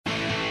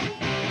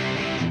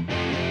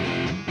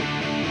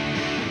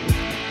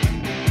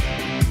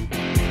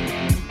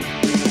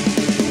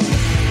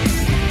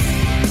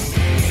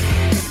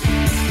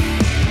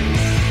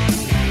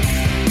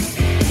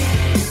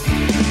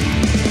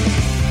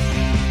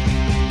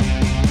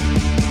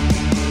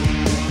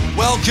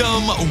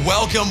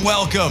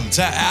Welcome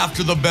to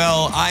After the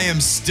Bell. I am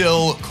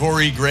still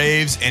Corey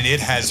Graves, and it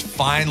has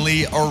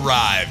finally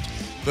arrived.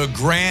 The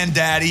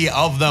granddaddy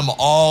of them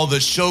all,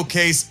 the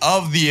showcase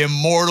of the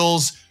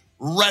immortals.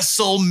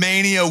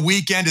 WrestleMania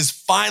weekend is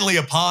finally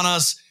upon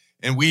us,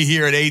 and we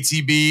here at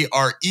ATB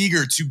are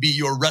eager to be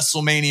your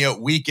WrestleMania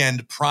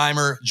weekend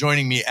primer.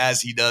 Joining me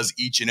as he does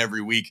each and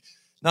every week,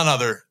 none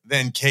other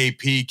than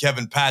KP,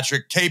 Kevin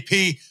Patrick.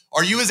 KP,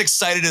 are you as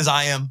excited as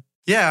I am?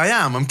 Yeah, I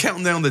am. I'm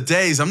counting down the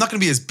days. I'm not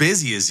going to be as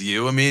busy as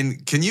you. I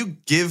mean, can you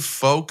give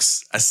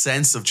folks a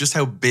sense of just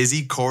how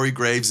busy Corey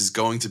Graves is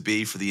going to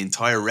be for the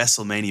entire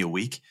WrestleMania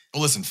week?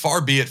 Well, listen, far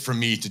be it from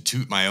me to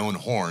toot my own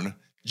horn.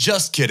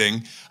 Just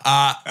kidding.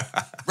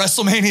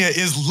 WrestleMania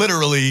is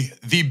literally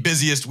the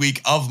busiest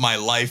week of my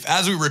life.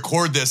 As we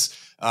record this,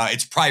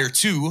 it's prior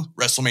to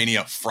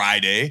WrestleMania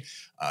Friday,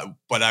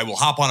 but I will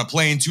hop on a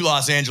plane to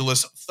Los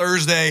Angeles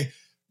Thursday,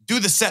 do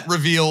the set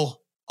reveal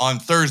on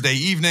Thursday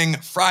evening,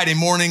 Friday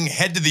morning,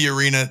 head to the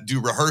arena,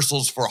 do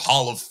rehearsals for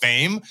Hall of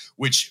Fame,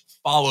 which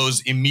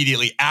follows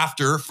immediately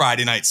after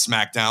Friday Night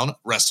SmackDown,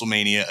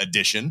 WrestleMania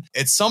edition.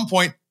 At some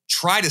point,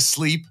 try to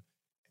sleep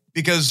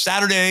because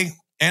Saturday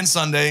and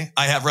Sunday,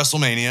 I have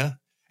WrestleMania,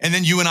 and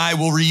then you and I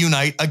will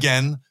reunite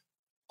again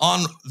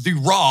on the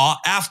Raw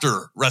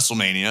after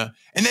WrestleMania,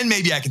 and then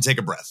maybe I can take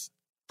a breath.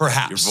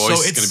 Perhaps. Your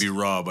voice is going to be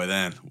raw by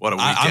then. What a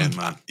weekend,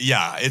 man.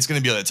 Yeah, it's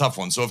going to be a tough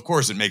one. So, of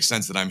course, it makes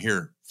sense that I'm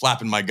here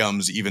flapping my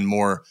gums even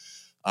more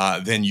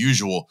than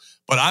usual.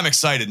 But I'm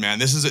excited, man.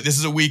 This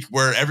is a week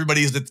where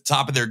everybody is at the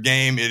top of their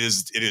game. It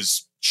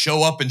is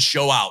show up and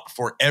show out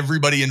for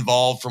everybody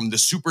involved, from the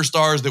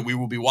superstars that we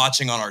will be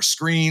watching on our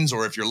screens,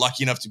 or if you're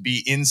lucky enough to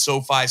be in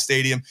SoFi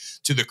Stadium,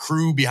 to the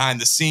crew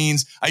behind the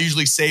scenes. I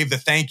usually save the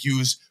thank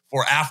yous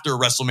for after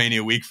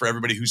WrestleMania week for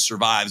everybody who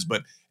survives,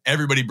 but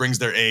everybody brings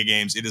their A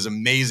games. It is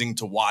amazing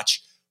to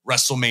watch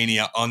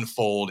WrestleMania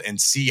unfold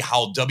and see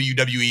how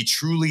WWE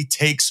truly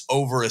takes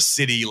over a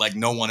city like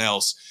no one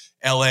else.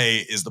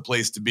 LA is the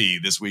place to be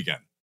this weekend.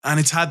 And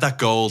it's had that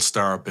gold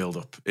star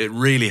build-up. It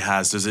really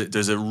has.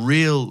 There's a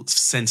real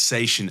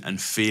sensation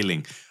and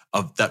feeling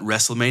of that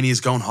WrestleMania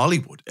is going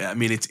Hollywood. I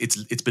mean,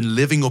 it's been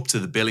living up to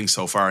the billing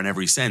so far in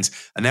every sense.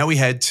 And now we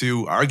head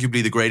to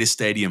arguably the greatest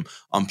stadium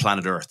on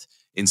planet Earth,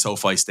 in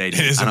SoFi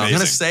Stadium. It is and amazing. I'm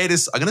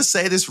going to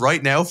say this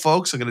right now,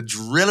 folks. I'm going to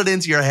drill it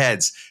into your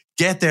heads.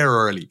 Get there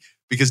early,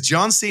 because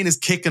John Cena is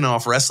kicking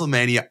off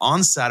WrestleMania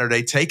on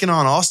Saturday, taking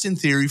on Austin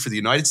Theory for the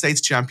United States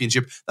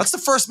Championship. That's the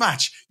first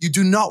match. You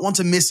do not want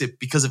to miss it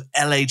because of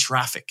LA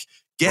traffic.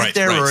 Get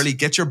there early,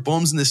 get your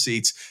bums in the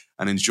seats,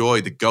 and enjoy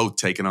the GOAT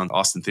taking on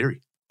Austin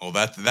Theory. Oh,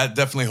 that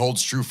definitely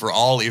holds true for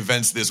all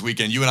events this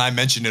weekend. You and I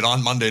mentioned it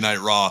on Monday Night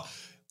Raw.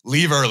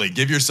 Leave early.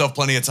 Give yourself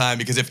plenty of time,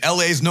 because if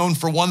LA is known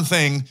for one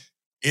thing,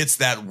 it's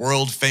that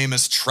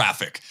world-famous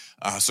traffic.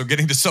 So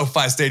getting to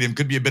SoFi Stadium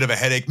could be a bit of a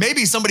headache.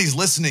 Maybe somebody's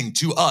listening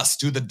to us,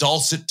 to the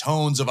dulcet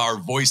tones of our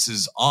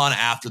voices on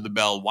After the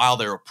Bell while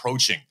they're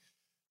approaching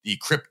the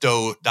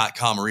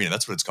Crypto.com arena.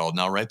 That's what it's called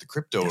now, right? The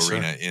Crypto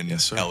Arena in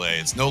LA.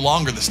 It's no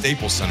longer the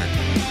Staples Center.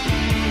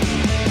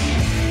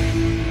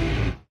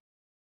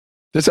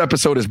 This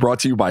episode is brought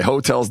to you by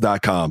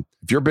Hotels.com.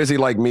 If you're busy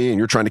like me and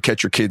you're trying to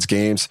catch your kids'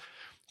 games,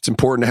 it's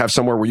important to have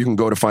somewhere where you can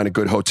go to find a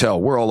good hotel.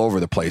 We're all over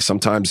the place.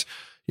 Sometimes,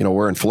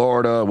 we're in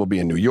Florida, we'll be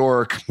in New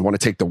York. You want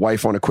to take the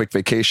wife on a quick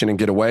vacation and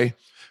get away?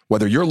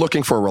 Whether you're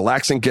looking for a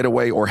relaxing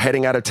getaway or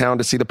heading out of town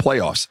to see the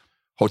playoffs,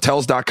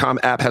 Hotels.com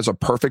app has a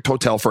perfect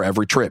hotel for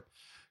every trip.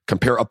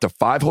 Compare up to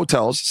 5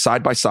 hotels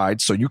side by side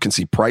so you can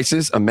see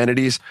prices,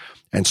 amenities,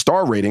 and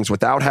star ratings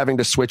without having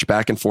to switch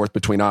back and forth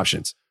between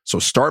options. So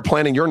start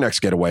planning your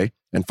next getaway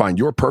and find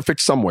your perfect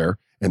somewhere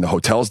in the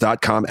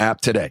Hotels.com app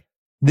today.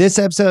 This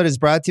episode is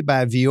brought to you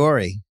by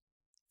Viore.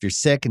 If you're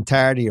sick and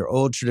tired of your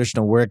old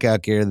traditional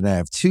workout gear, then I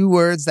have 2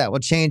 words that will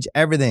change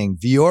everything.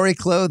 Viore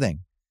Clothing.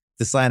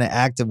 This line of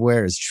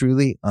activewear is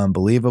truly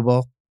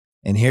unbelievable.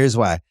 And here's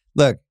why.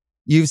 Look,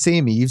 you've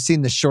seen me. You've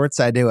seen the shorts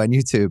I do on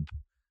YouTube.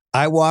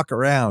 I walk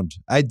around.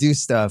 I do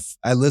stuff.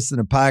 I listen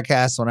to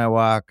podcasts when I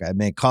walk. I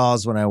make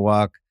calls when I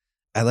walk.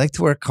 I like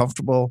to wear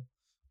comfortable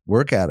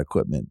workout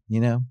equipment,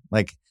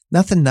 like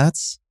nothing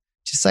nuts.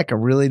 Just like a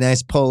really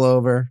nice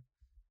pullover,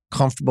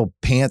 comfortable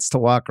pants to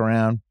walk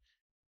around.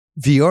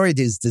 Viore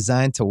is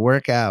designed to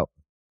work out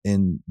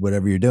in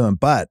whatever you're doing,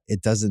 but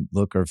it doesn't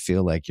look or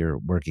feel like you're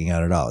working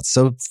out at all. It's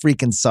so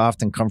freaking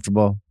soft and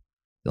comfortable,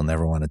 you'll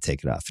never want to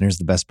take it off. And here's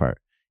the best part.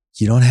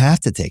 You don't have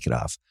to take it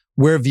off.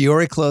 Wear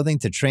Viore clothing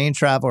to train,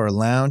 travel, or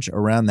lounge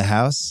around the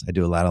house. I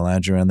do a lot of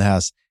lounging around the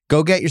house.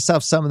 Go get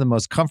yourself some of the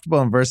most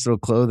comfortable and versatile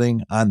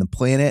clothing on the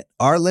planet.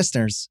 Our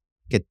listeners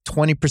get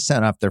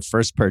 20% off their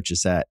first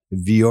purchase at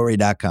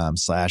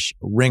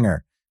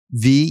Viore.com/ringer.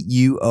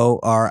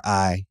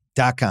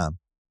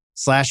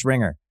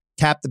 VUORI.com/ringer.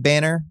 Tap the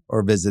banner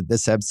or visit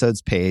this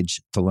episode's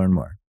page to learn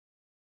more.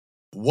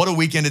 What a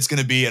weekend it's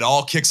going to be. It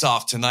all kicks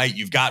off tonight.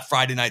 You've got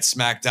Friday Night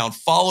SmackDown,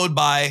 followed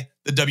by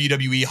the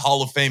WWE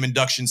Hall of Fame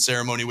induction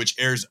ceremony, which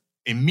airs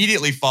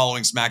immediately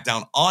following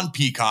SmackDown on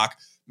Peacock.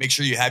 Make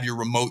sure you have your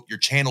remote, your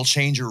channel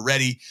changer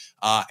ready.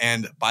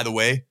 And by the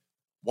way,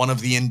 one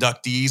of the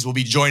inductees, will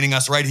be joining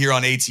us right here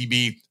on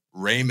ATB,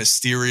 Rey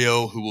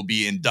Mysterio, who will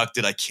be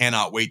inducted. I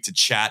cannot wait to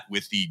chat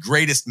with the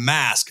greatest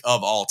mask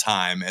of all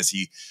time, as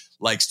he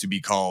likes to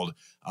be called.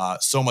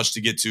 So much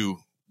to get to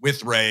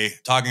with Rey,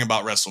 talking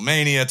about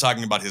WrestleMania,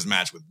 talking about his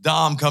match with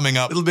Dom coming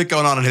up. A little bit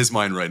going on in his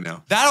mind right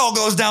now. That all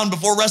goes down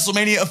before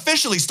WrestleMania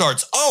officially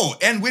starts. Oh,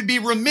 and we'd be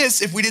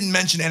remiss if we didn't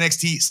mention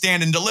NXT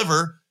Stand and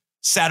Deliver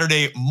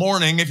Saturday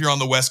morning. If you're on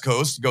the West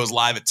Coast, it goes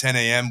live at 10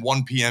 a.m.,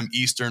 1 p.m.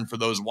 Eastern for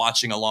those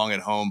watching along at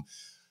home.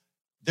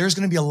 There's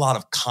going to be a lot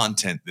of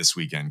content this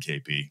weekend,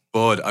 KP.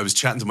 Bud, I was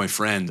chatting to my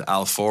friend,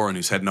 Al Foran,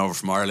 who's heading over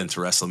from Ireland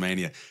to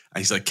WrestleMania. And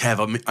he's like,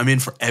 Kev, I'm in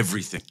for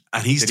everything.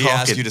 And he's Did he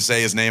ask you to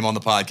say his name on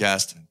the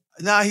podcast?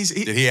 No,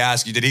 Did he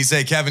ask you? Did he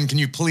say, Kevin, can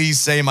you please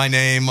say my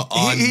name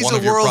on he's one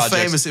of your projects? He's a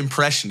world famous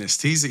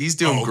impressionist. He's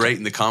doing great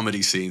in the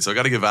comedy scene. So I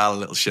got to give Al a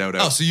little shout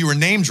out. Oh, so you were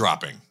name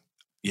dropping.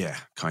 Yeah,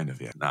 kind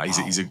of, yeah. Nah,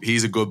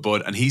 he's a good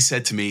bud. And he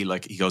said to me,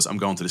 like, he goes, I'm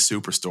going to the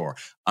Superstore.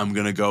 I'm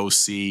going to go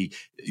see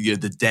the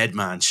Dead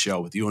Man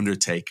show with The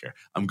Undertaker.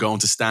 I'm going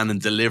to Stand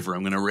and Deliver.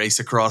 I'm going to race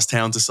across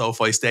town to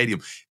SoFi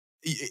Stadium.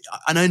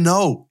 And I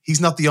know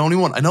he's not the only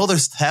one. I know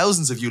there's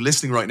thousands of you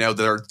listening right now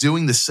that are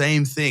doing the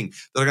same thing,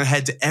 that are going to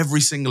head to every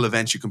single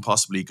event you can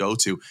possibly go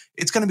to.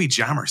 It's going to be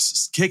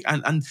jammers.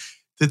 And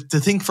to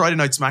think Friday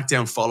Night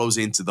SmackDown follows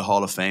into the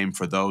Hall of Fame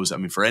for those, I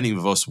mean, for any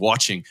of us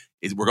watching,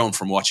 we're going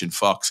from watching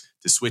Fox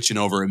to switching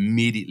over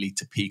immediately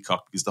to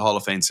Peacock because the Hall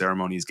of Fame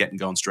ceremony is getting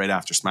going straight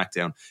after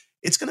SmackDown.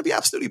 It's going to be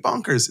absolutely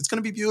bonkers. It's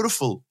going to be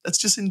beautiful. Let's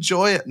just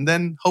enjoy it and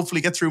then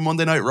hopefully get through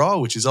Monday Night Raw,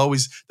 which is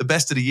always the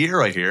best of the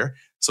year, I hear.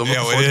 So I'm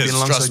looking forward to being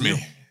alongside Trust me.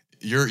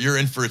 you. You're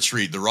in for a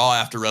treat. The Raw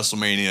after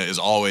WrestleMania is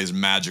always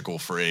magical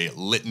for a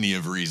litany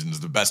of reasons.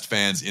 The best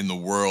fans in the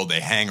world,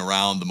 they hang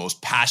around the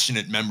most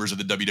passionate members of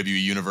the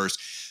WWE universe.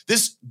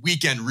 This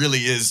weekend really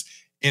is,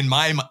 in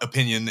my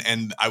opinion,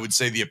 and I would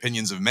say the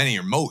opinions of many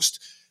or most,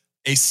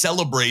 a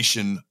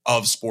celebration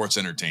of sports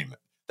entertainment.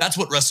 That's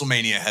what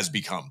WrestleMania has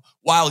become.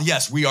 While,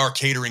 yes, we are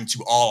catering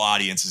to all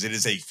audiences, it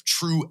is a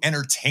true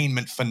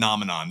entertainment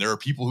phenomenon. There are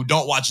people who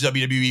don't watch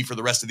WWE for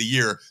the rest of the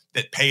year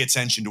that pay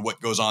attention to what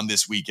goes on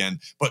this weekend.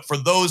 But for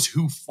those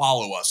who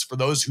follow us, for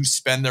those who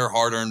spend their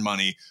hard-earned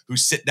money, who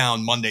sit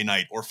down Monday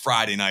night or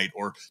Friday night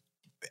or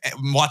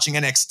watching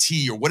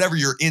NXT or whatever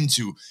you're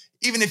into,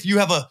 even if you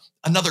have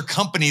another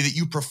company that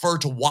you prefer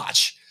to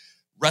watch,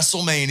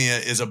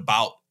 WrestleMania is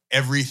about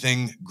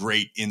everything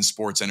great in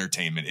sports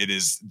entertainment. It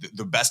is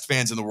the best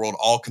fans in the world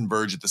all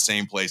converge at the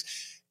same place.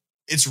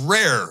 It's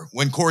rare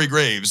when Corey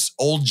Graves,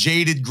 old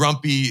jaded,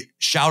 grumpy,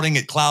 shouting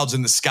at clouds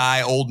in the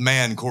sky, old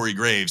man Corey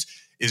Graves,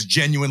 is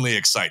genuinely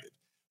excited.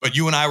 But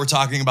you and I were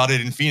talking about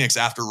it in Phoenix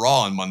after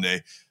Raw on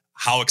Monday,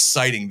 how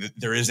exciting that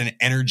there is an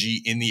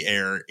energy in the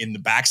air, in the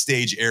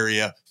backstage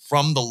area,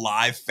 from the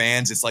live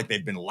fans. It's like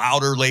they've been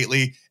louder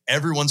lately.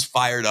 Everyone's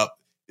fired up.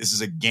 This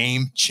is a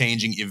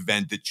game-changing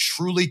event that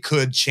truly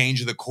could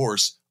change the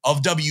course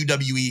of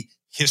WWE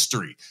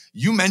history.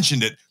 You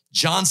mentioned it,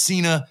 John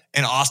Cena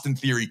and Austin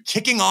Theory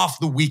kicking off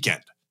the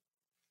weekend.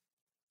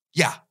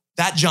 Yeah,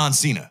 that John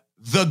Cena,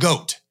 the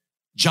GOAT.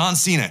 John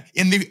Cena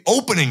in the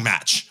opening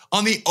match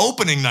on the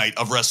opening night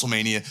of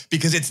WrestleMania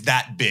because it's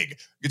that big.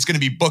 It's going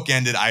to be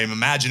bookended. I am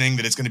imagining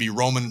that it's going to be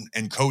Roman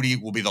and Cody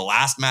will be the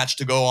last match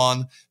to go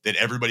on, that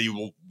everybody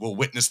will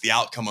witness the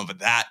outcome of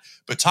that.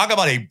 But talk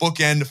about a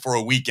bookend for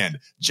a weekend.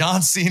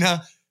 John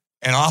Cena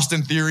and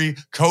Austin Theory,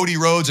 Cody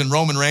Rhodes and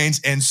Roman Reigns,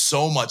 and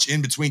so much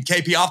in between.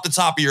 KP, off the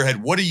top of your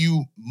head, what are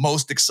you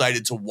most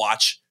excited to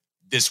watch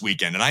this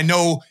weekend? And I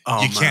know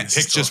you can't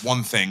pick just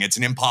one thing. It's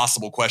an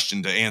impossible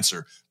question to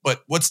answer.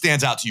 But what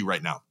stands out to you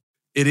right now?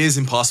 It is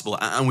impossible.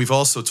 And we've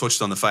also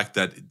touched on the fact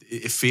that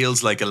it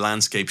feels like a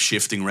landscape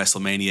shifting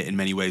WrestleMania in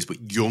many ways,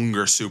 but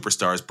younger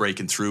superstars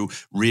breaking through.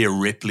 Rhea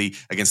Ripley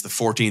against the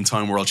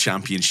 14-time world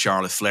champion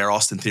Charlotte Flair.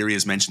 Austin Theory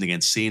is mentioned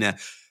against Cena.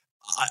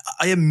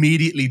 I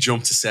immediately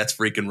jumped to Seth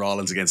freaking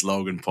Rollins against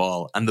Logan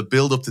Paul. And the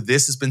build up to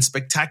this has been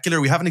spectacular.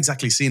 We haven't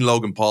exactly seen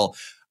Logan Paul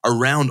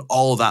around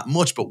all that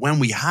much, but when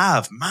we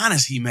have, man,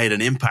 has he made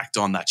an impact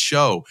on that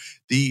show.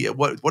 The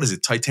what is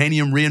it,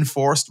 titanium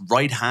reinforced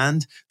right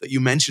hand that you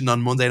mentioned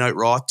on Monday Night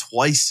Raw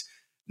twice,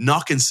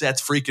 knocking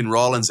Seth freaking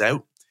Rollins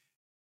out.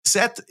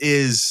 Seth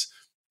is,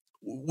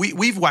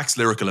 we've waxed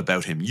lyrical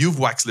about him. You've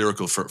waxed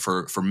lyrical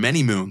for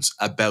many moons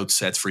about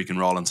Seth freaking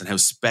Rollins and how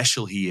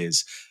special he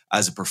is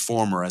as a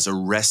performer, as a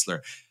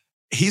wrestler.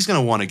 He's going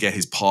to want to get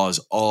his paws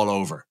all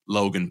over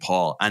Logan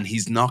Paul, and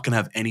he's not going to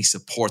have any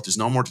support. There's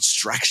no more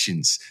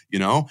distractions, you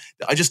know?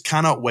 I just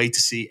cannot wait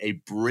to see a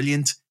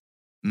brilliant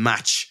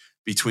match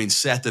between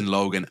Seth and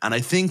Logan, and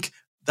I think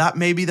that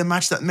may be the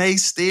match that may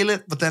steal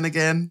it, but then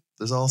again,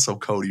 there's also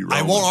Cody Rhodes.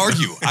 I won't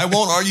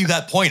argue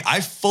that point.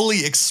 I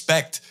fully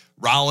expect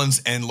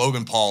Rollins and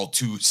Logan Paul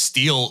to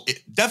steal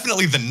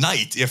definitely the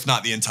night, if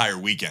not the entire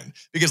weekend,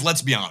 because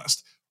let's be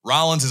honest,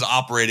 Rollins is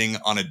operating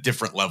on a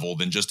different level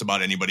than just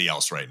about anybody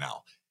else right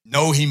now.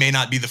 No, he may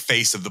not be the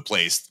face of the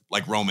place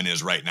like Roman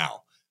is right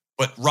now,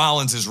 but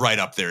Rollins is right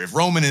up there. If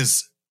Roman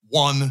is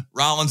 1.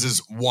 Rollins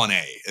is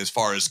 1A as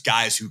far as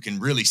guys who can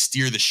really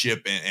steer the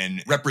ship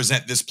and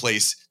represent this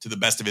place to the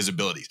best of his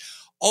abilities.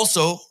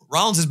 Also,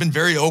 Rollins has been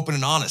very open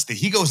and honest that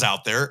he goes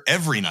out there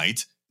every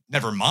night,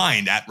 never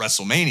mind at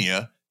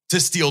WrestleMania, to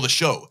steal the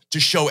show, to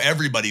show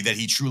everybody that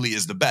he truly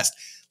is the best.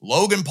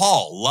 Logan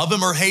Paul, love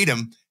him or hate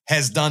him,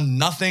 has done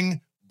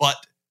nothing but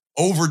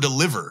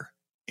over-deliver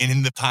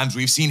in the times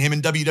we've seen him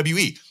in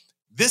WWE.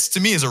 This, to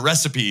me, is a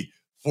recipe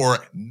for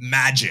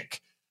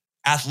magic.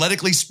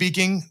 Athletically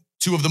speaking,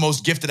 2 of the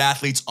most gifted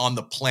athletes on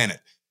the planet.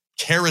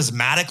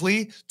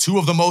 Charismatically, 2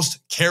 of the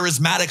most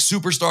charismatic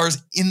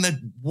superstars in the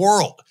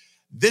world.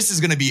 This is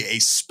going to be a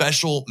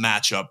special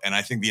matchup, and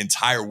I think the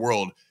entire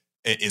world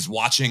is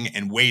watching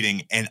and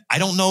waiting, and I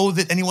don't know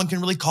that anyone can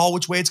really call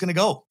which way it's going to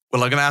go.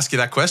 Well, I'm going to ask you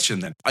that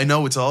question then. I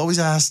know it's always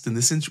asked in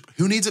this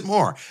who needs it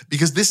more?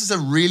 Because this is a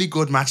really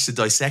good match to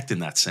dissect in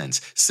that sense.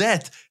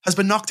 Seth has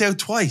been knocked out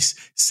twice.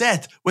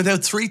 Seth went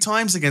out 3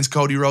 times against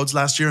Cody Rhodes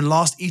last year and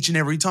lost each and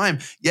every time.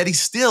 Yet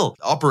he's still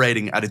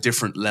operating at a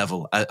different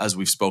level, as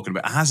we've spoken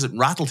about. It hasn't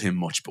rattled him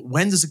much. But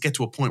when does it get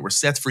to a point where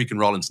Seth freaking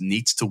Rollins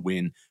needs to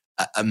win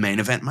a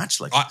main event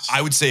match like this?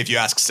 I would say if you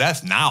ask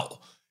Seth now,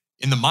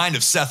 in the mind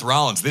of Seth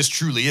Rollins, this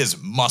truly is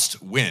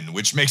must win,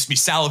 which makes me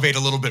salivate a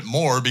little bit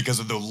more because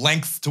of the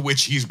length to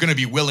which he's going to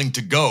be willing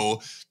to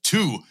go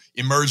to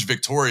emerge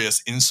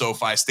victorious in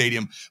SoFi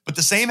Stadium. But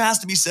the same has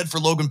to be said for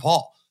Logan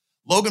Paul.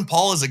 Logan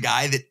Paul is a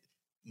guy that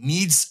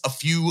needs a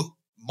few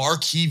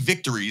marquee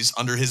victories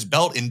under his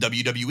belt in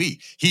WWE.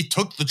 He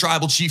took the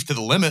Tribal Chief to the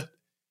limit.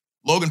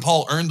 Logan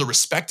Paul earned the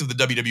respect of the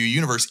WWE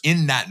Universe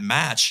in that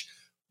match.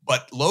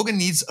 But Logan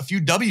needs a few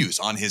W's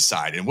on his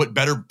side. And what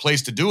better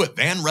place to do it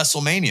than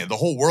WrestleMania? The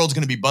whole world's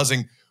going to be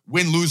buzzing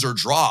win, lose, or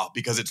draw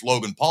because it's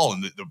Logan Paul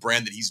and the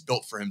brand that he's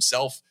built for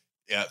himself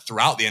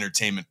throughout the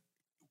entertainment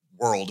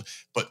world.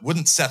 But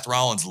wouldn't Seth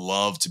Rollins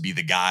love to be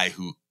the guy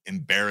who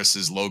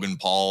embarrasses Logan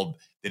Paul,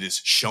 that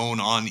is shown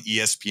on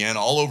ESPN,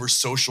 all over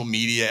social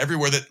media,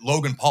 everywhere that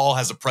Logan Paul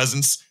has a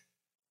presence?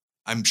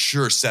 I'm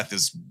sure Seth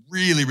is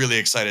really, really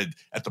excited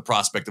at the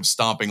prospect of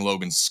stomping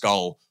Logan's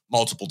skull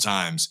multiple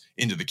times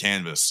into the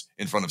canvas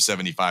in front of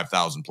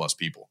 75,000 plus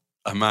people.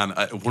 Man,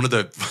 one of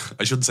the,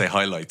 I shouldn't say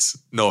highlights,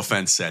 no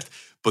offense,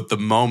 Seth, but the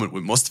moment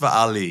with Mustafa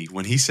Ali,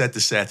 when he said to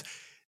Seth,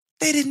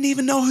 they didn't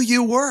even know who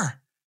you were.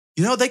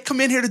 You know, they come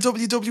in here to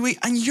WWE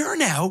and you're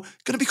now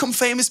going to become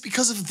famous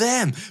because of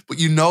them. But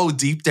you know,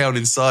 deep down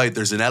inside,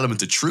 there's an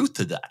element of truth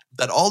to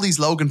that all these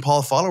Logan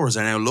Paul followers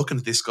are now looking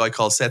at this guy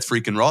called Seth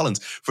freaking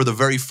Rollins for the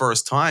very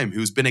first time,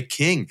 who's been a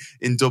king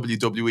in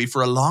WWE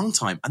for a long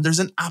time. And there's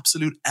an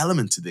absolute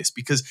element to this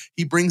because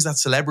he brings that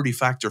celebrity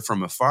factor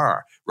from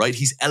afar, right?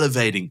 He's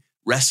elevating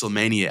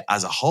WrestleMania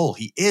as a whole.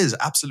 He is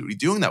absolutely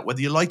doing that,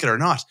 whether you like it or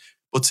not.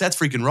 But Seth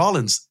freaking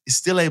Rollins is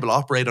still able to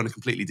operate on a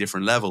completely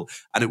different level.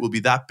 And it will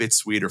be that bit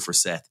sweeter for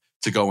Seth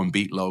to go and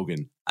beat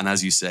Logan. And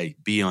as you say,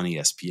 be on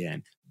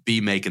ESPN, be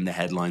making the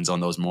headlines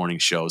on those morning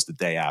shows the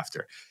day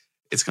after.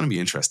 It's going to be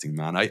interesting,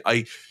 man.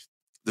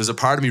 There's a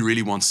part of me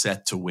really wants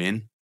Seth to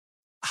win,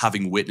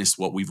 having witnessed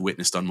what we've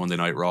witnessed on Monday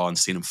Night Raw and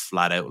seen him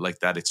flat out like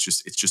that. It's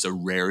just a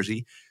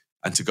rarity.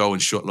 And to go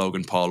and shut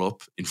Logan Paul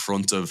up in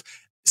front of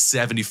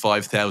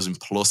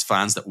 75,000 plus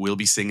fans that will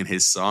be singing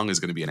his song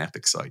is going to be an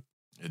epic sight.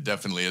 It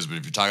definitely is, but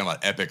if you're talking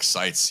about epic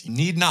sights, you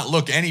need not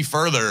look any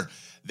further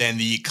than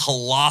the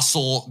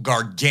colossal,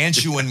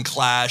 gargantuan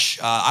clash.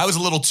 I was a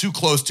little too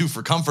close to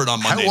for comfort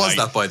on Monday night. How was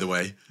that, by the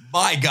way?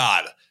 My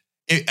God.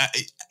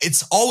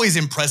 It's always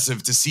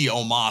impressive to see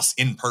Omos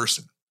in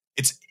person.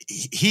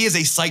 He is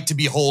a sight to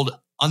behold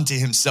unto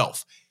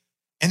himself.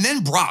 And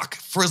then Brock,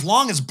 for as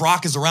long as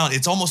Brock is around,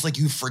 it's almost like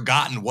you've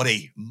forgotten what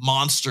a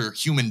monster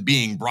human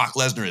being Brock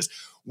Lesnar is.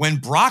 When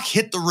Brock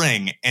hit the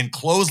ring and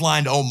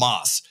clotheslined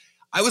Omos,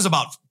 I was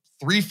about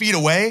 3 feet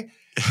away,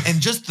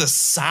 and just the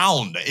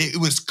sound, it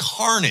was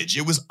carnage.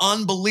 It was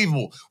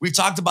unbelievable. We've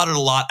talked about it a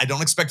lot. I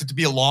don't expect it to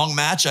be a long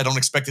match. I don't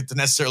expect it to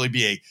necessarily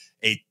be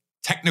a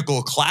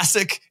technical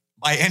classic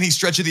by any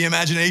stretch of the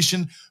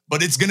imagination,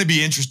 but it's going to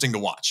be interesting to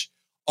watch.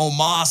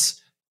 Omos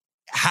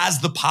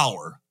has the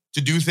power to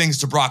do things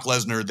to Brock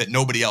Lesnar that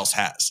nobody else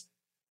has.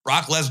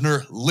 Brock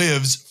Lesnar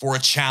lives for a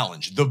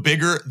challenge. The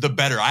bigger, the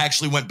better. I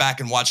actually went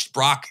back and watched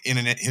Brock in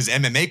his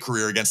MMA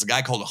career against a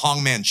guy called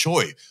Hongman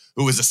Choi,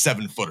 who was a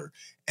 7-footer.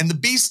 And the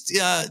Beast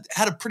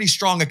had a pretty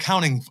strong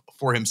accounting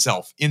for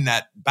himself in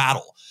that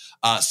battle.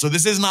 So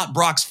this is not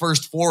Brock's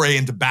first foray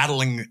into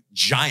battling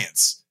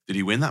giants. Did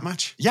he win that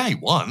match? Yeah, he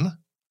won.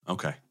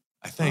 Okay.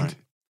 I think. Right.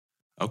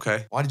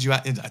 Okay. Why did you...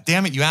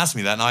 Damn it, you asked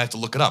me that. Now I have to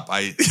look it up.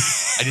 I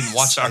didn't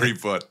watch Sorry,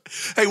 but...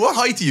 Hey, what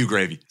height are you,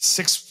 Gravy?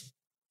 6'1",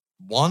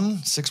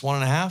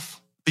 6'1.5".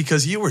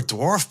 Because you were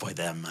dwarfed by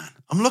them, man.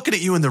 I'm looking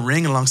at you in the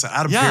ring alongside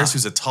Adam Pearce,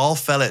 who's a tall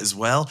fella as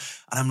well.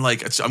 And I'm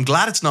like, I'm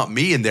glad it's not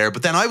me in there.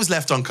 But then I was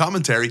left on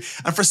commentary.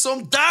 And for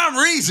some damn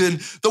reason,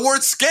 the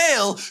word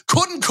scale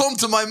couldn't come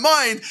to my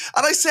mind.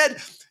 And I said,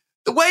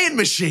 the weighing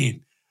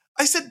machine.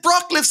 I said,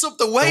 Brock lifts up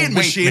the weighing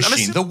machine.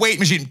 The weight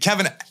machine.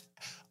 Kevin,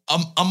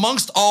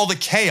 amongst all the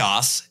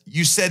chaos,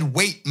 you said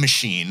weight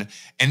machine.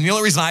 And the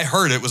only reason I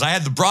heard it was I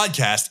had the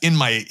broadcast in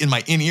my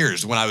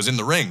in-ears when I was in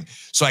the ring.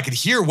 So I could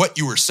hear what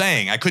you were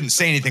saying. I couldn't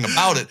say anything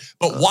about it.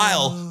 But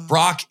while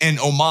Brock and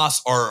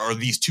Omos are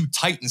these two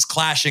titans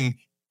clashing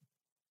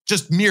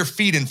just mere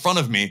feet in front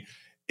of me,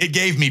 it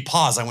gave me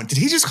pause. I went, did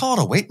he just call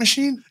it a weight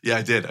machine? Yeah,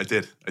 I did.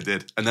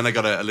 And then I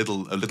got a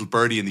little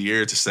birdie in the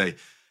ear to say,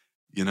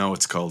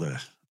 it's called a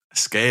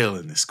scale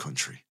in this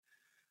country.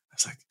 I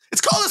was like,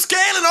 it's called a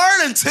scale in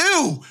Ireland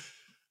too.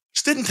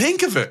 Just didn't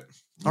think of it.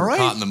 You were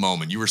caught in the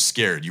moment. You were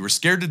scared. You were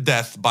scared to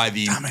death by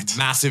the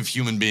massive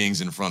human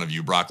beings in front of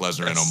you, Brock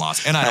Lesnar and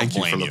Omos. And I don't blame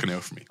you. Thank you for looking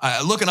out for me.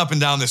 Looking up and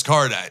down this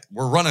card,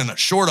 we're running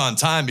short on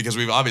time because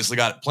we've obviously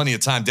got plenty of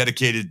time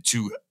dedicated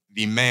to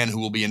the man who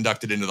will be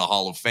inducted into the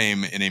Hall of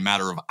Fame in a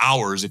matter of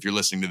hours if you're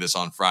listening to this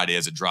on Friday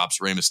as it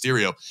drops, Rey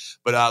Mysterio.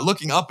 But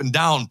looking up and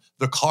down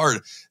the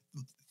card,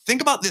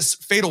 think about this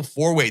fatal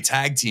four-way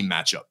tag team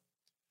matchup,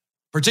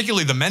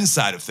 particularly the men's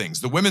side of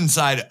things. The women's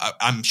side,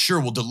 I'm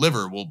sure will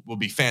deliver, will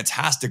be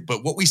fantastic.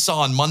 But what we saw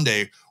on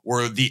Monday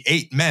were the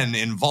 8 men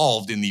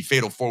involved in the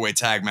fatal four-way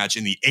tag match,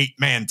 in the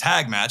 8-man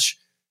tag match.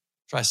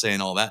 Try saying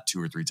all that 2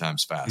 or 3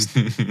 times fast.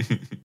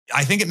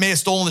 I think it may have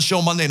stolen the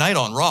show Monday night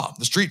on Raw.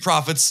 The Street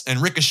Profits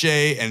and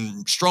Ricochet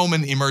and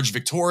Strowman emerged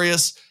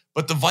victorious,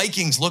 but the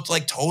Vikings looked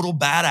like total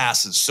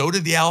badasses. So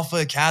did the Alpha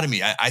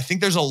Academy. I think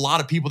there's a lot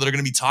of people that are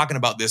going to be talking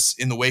about this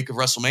in the wake of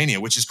WrestleMania,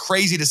 which is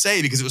crazy to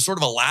say because it was sort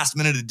of a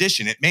last-minute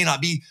addition. It may not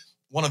be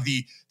one of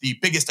the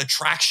biggest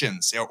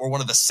attractions or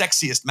one of the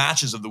sexiest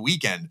matches of the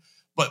weekend,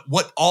 but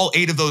what all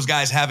 8 of those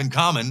guys have in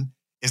common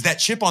is that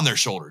chip on their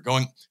shoulder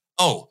going,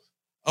 oh,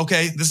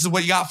 okay, this is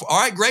what you got. All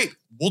right, great.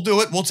 We'll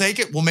do it. We'll take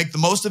it. We'll make the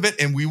most of it,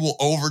 and we will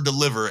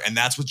over-deliver, and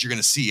that's what you're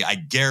going to see, I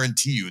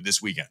guarantee you,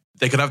 this weekend.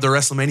 They could have their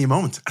WrestleMania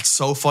moment at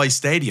SoFi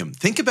Stadium.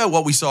 Think about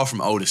what we saw from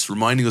Otis,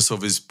 reminding us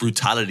of his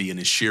brutality and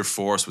his sheer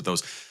force with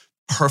those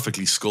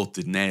perfectly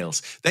sculpted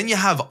nails. Then you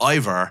have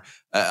Ivar,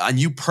 and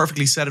you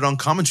perfectly said it on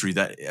commentary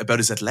about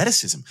his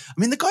athleticism. I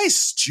mean, the guy is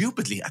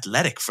stupidly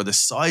athletic for the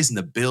size and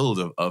the build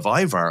of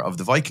Ivar, of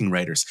the Viking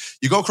Raiders.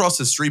 You go across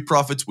the Street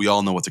Profits, we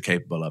all know what they're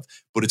capable of.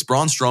 But it's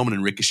Braun Strowman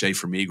and Ricochet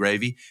for me,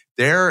 Gravy.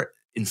 They're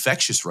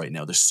infectious right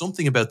now. There's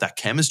something about that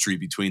chemistry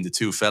between the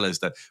two fellas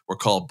that were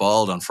called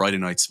bald on Friday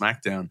Night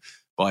SmackDown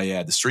by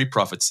the Street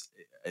Profits.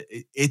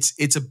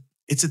 It's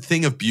a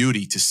thing of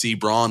beauty to see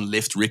Braun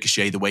lift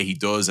Ricochet the way he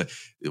does. A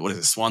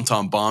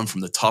swanton bomb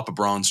from the top of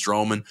Braun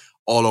Strowman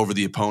all over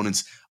the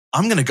opponents.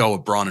 I'm going to go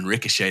with Braun and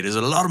Ricochet. There's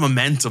a lot of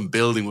momentum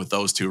building with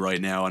those two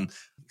right now, and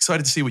I'm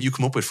excited to see what you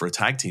come up with for a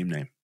tag team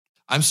name.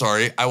 I'm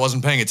sorry, I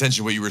wasn't paying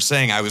attention to what you were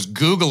saying. I was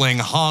Googling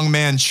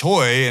Hongman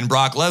Choi and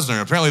Brock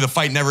Lesnar. Apparently the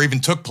fight never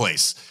even took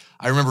place.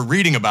 I remember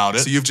reading about it.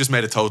 So you've just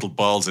made a total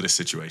balls of this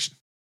situation.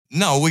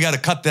 No, we got to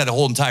cut that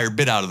whole entire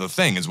bit out of the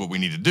thing is what we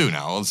need to do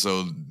now.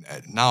 So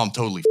now I'm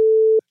totally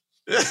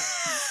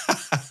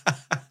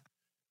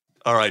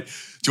All right. Do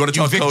you want to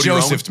talk Vic Cody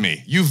Josephed Roman?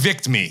 me. You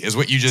Vic'd me is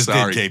what you just did,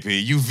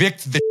 KP. You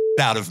Vic'd the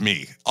out of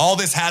me. All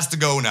this has to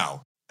go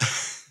now.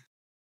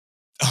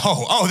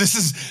 This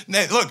is,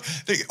 look,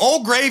 the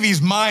old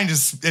Gravy's mind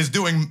is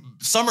doing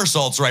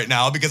somersaults right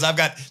now because I've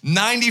got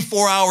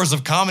 94 hours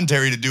of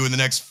commentary to do in the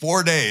next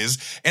 4 days.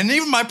 And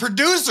even my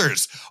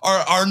producers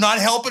are not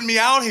helping me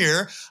out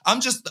here.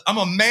 I'm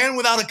a man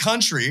without a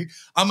country.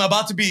 I'm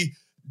about to be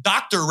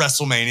Dr.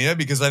 WrestleMania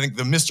because I think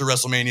the Mr.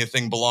 WrestleMania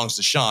thing belongs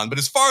to Sean. But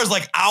as far as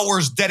like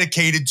hours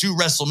dedicated to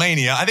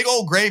WrestleMania, I think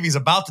old Gravy's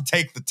about to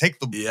take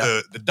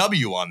the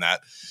W on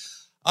that.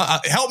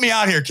 Help me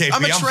out here, KP.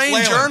 I'm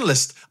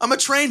a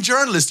trained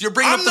journalist. You're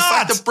bringing up the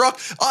fact that Brock,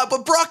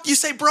 but Brock, you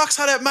say Brock's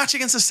had a match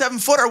against a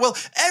 7-footer. Well,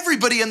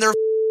 everybody and their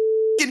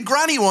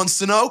granny wants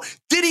to know,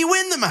 did he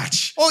win the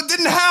match? Oh, it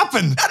didn't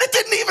happen. And it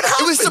didn't even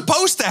happen. It was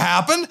supposed to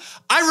happen.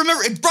 I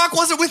remember Brock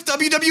wasn't with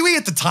WWE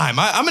at the time.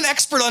 I'm an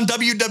expert on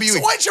WWE. So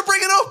why'd you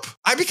bring it up?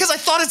 Because I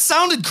thought it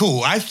sounded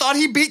cool. I thought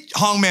he beat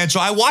Hongman Choi.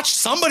 I watched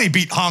somebody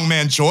beat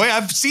Hongman Choi.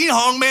 I've seen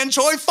Hongman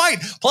Choi fight.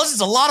 Plus,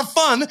 it's a lot of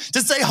fun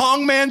to say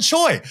Hongman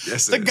Choi.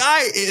 Yes, the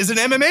guy is an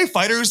MMA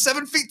fighter who's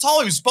 7 feet tall.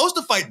 He was supposed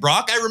to fight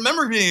Brock. I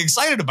remember being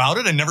excited about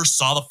it. I never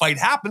saw the fight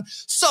happen.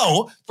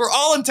 So, for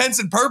all intents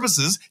and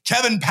purposes,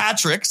 Kevin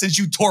Patrick, since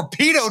you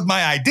torpedoed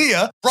my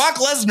idea, Brock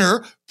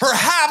Lesnar,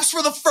 perhaps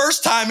for the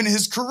first time in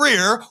his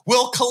career,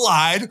 will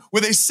collide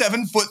with a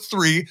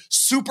 7'3"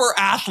 super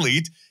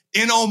athlete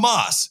in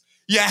Omos.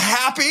 You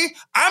happy?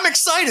 I'm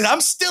excited.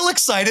 I'm still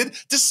excited,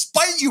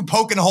 despite you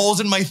poking holes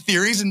in my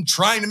theories and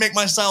trying to make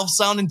myself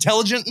sound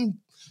intelligent and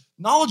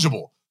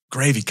knowledgeable.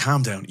 Gravy,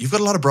 calm down. You've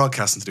got a lot of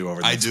broadcasting to do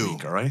over the next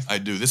week, all right? I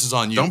do. This is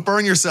on you. Don't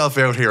burn yourself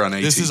out here on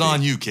ATB. This is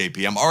on you,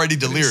 KP. I'm already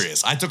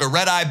delirious. I took a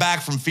red eye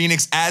back from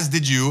Phoenix, as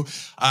did you.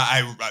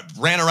 I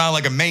ran around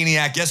like a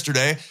maniac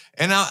yesterday,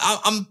 and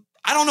I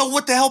don't know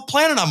what the hell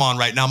planet I'm on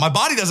right now. My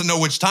body doesn't know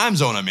which time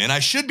zone I'm in. I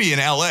should be in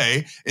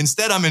LA.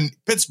 Instead, I'm in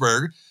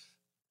Pittsburgh.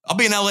 I'll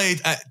be in LA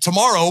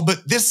tomorrow,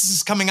 but this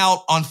is coming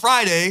out on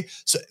Friday.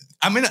 So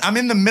I'm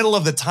in the middle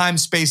of the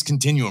time-space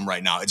continuum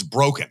right now. It's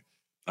broken.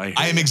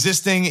 I am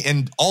existing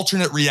in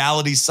alternate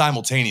realities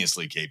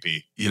simultaneously,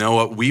 KP. You know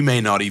what? We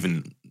may not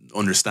even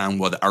understand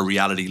what our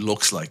reality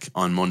looks like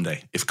on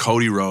Monday. If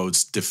Cody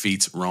Rhodes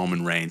defeats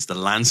Roman Reigns, the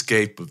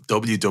landscape of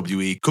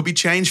WWE could be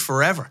changed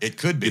forever. It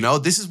could be. You know,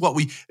 this is what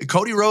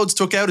Cody Rhodes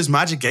took out his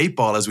magic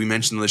 8-ball, as we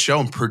mentioned on the show,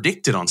 and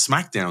predicted on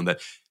SmackDown that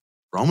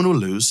Roman will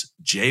lose,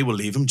 Jay will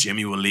leave him,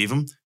 Jimmy will leave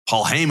him,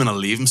 Paul Heyman will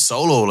leave him,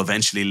 Solo will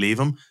eventually leave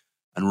him,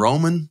 and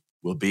Roman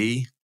will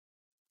be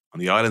on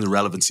the island of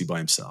relevancy by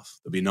himself.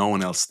 There'll be no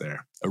one else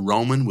there. A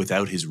Roman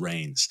without his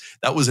reigns.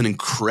 That was an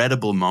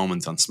incredible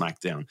moment on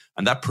SmackDown.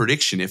 And that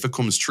prediction, if it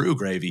comes true,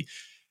 Gravy,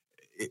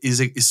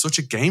 is such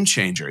a game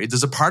changer.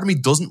 There's a part of me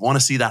doesn't want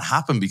to see that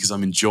happen because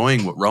I'm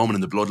enjoying what Roman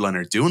and the Bloodline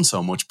are doing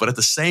so much. But at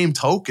the same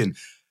token,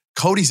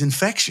 Cody's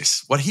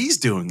infectious. What he's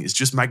doing is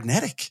just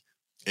magnetic.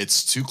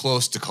 It's too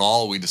close to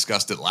call. We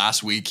discussed it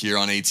last week here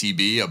on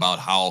ATB about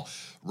how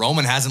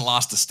Roman hasn't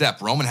lost a step.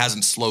 Roman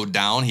hasn't slowed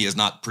down. He has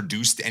not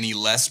produced any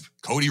less.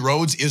 Cody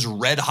Rhodes is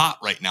red hot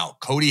right now.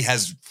 Cody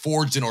has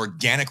forged an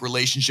organic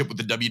relationship with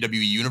the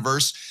WWE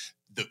Universe.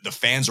 The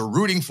fans are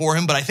rooting for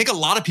him, but I think a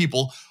lot of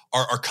people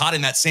are caught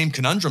in that same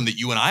conundrum that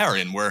you and I are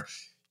in, where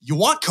you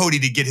want Cody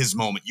to get his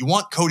moment. You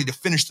want Cody to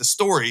finish the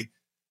story,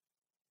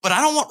 but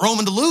I don't want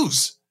Roman to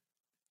lose.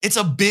 It's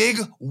a big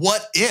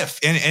what if.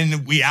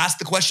 And we asked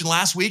the question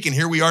last week, and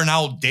here we are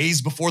now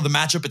days before the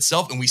matchup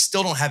itself, and we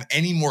still don't have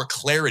any more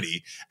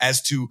clarity as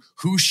to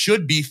who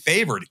should be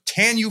favored.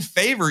 Can you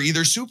favor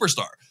either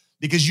superstar?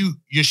 Because you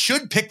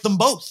should pick them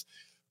both.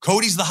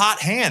 Cody's the hot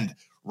hand.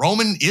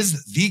 Roman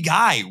is the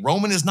guy.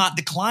 Roman is not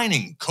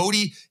declining.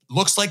 Cody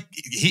looks like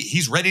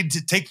he's ready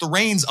to take the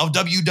reins of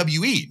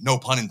WWE, no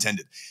pun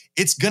intended.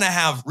 It's going to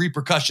have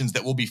repercussions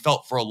that will be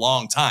felt for a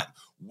long time.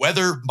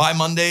 Whether by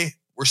Monday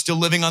we're still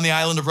living on the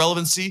island of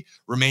relevancy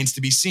remains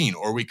to be seen,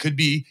 or we could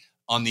be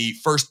on the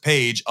first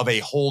page of a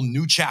whole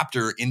new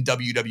chapter in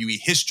WWE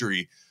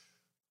history.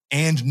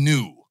 And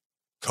new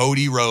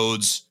Cody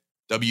Rhodes,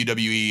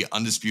 WWE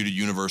Undisputed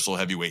Universal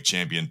Heavyweight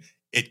Champion.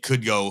 It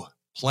could go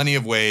plenty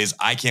of ways.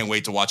 I can't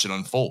wait to watch it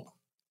unfold.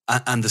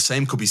 And the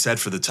same could be said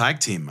for the tag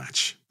team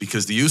match,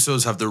 because the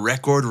Usos have the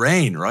record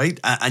reign, right?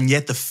 And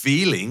yet the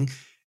feeling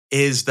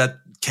is that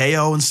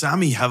KO and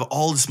Sami have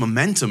all this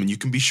momentum, and you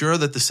can be sure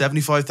that the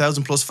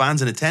 75,000 plus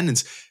fans in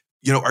attendance,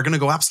 you know, are going to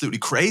go absolutely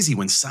crazy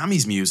when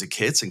Sami's music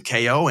hits and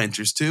KO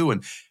enters too.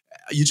 And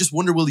you just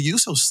wonder, will the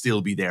Usos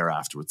still be there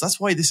afterwards?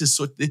 That's why this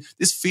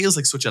feels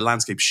like such a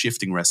landscape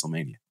shifting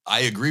WrestleMania.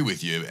 I agree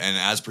with you. And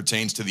as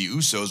pertains to the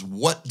Usos,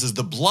 what does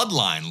the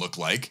bloodline look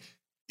like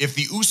if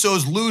the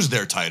Usos lose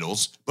their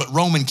titles, but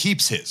Roman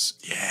keeps his?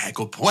 Yeah,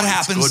 good point. What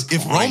happens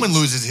if Roman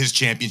loses his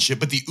championship,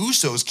 but the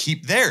Usos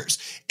keep theirs?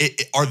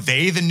 Are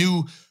they the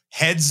new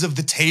heads of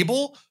the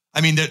table?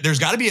 I mean, there's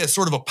got to be a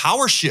sort of a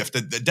power shift,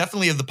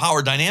 definitely of the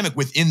power dynamic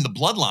within the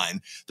bloodline.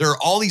 There are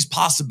all these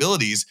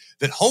possibilities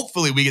that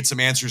hopefully we get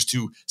some answers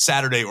to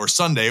Saturday or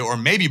Sunday, or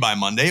maybe by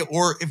Monday.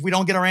 Or if we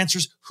don't get our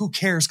answers, who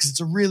cares? Because it's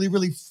a really,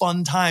 really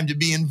fun time to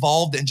be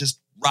involved and just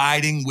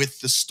riding with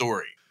the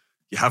story.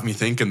 You have me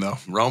thinking, though.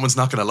 Roman's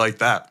not going to like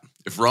that.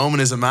 If Roman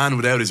is a man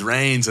without his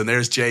reigns and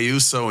there's Jey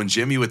Uso and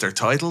Jimmy with their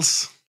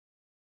titles...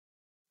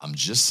 I'm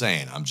just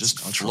saying, I'm just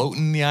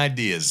floating the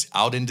ideas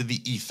out into the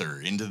ether,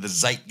 into the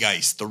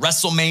zeitgeist, the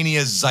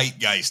WrestleMania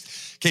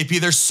zeitgeist.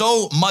 KP, there's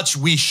so much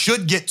we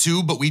should get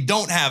to, but we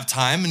don't have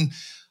time. And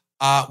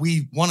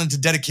we wanted to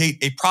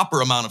dedicate a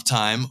proper amount of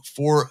time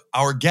for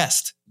our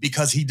guest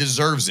because he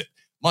deserves it.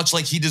 Much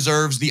like he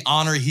deserves the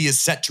honor he is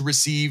set to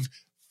receive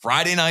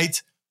Friday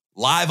night,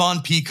 live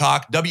on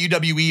Peacock,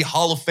 WWE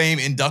Hall of Fame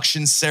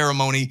induction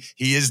ceremony.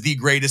 He is the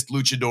greatest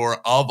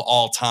luchador of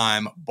all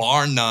time,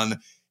 bar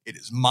none. It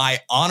is my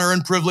honor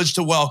and privilege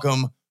to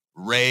welcome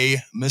Rey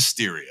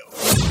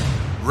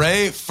Mysterio.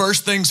 Rey,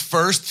 first things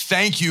first,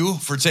 thank you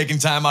for taking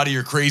time out of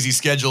your crazy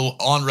schedule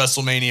on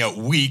WrestleMania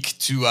week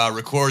to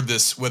record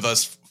this with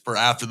us for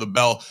After the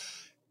Bell.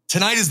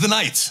 Tonight is the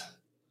night.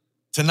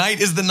 Tonight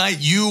is the night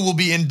you will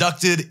be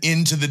inducted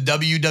into the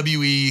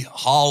WWE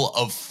Hall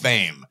of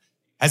Fame.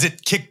 Has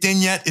it kicked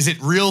in yet? Is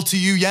it real to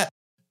you yet?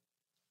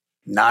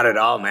 Not at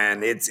all,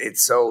 man.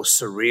 It's so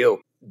surreal.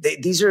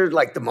 These are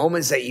like the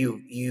moments that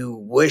you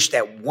wish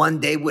that one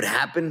day would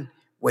happen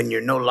when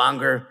you're no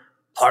longer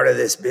part of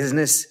this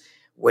business,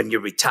 when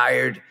you're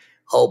retired,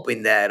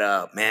 hoping that,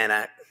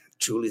 I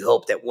truly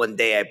hope that one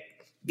day I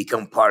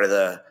become part of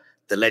the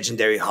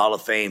legendary Hall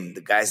of Fame, the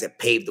guys that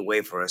paved the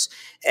way for us.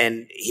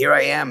 And here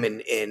I am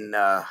in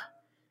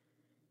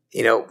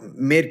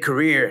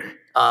mid-career,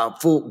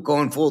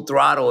 going full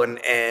throttle.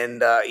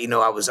 And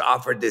I was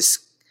offered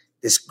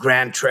this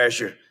grand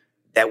treasure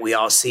that we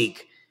all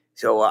seek.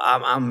 So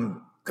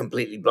I'm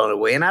completely blown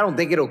away. And I don't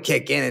think it'll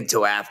kick in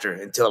until after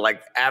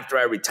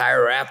I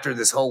retire or after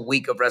this whole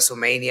week of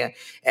WrestleMania.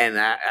 And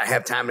I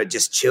have time to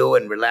just chill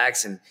and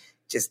relax and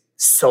just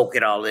soak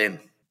it all in.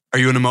 Are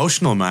you an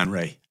emotional man,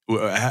 Rey?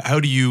 How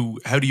do you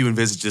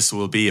envisage this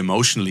will be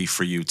emotionally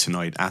for you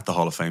tonight at the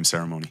Hall of Fame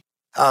ceremony?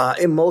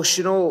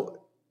 Emotional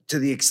to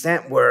the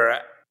extent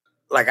where,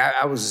 like,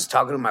 I was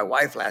talking to my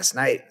wife last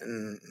night,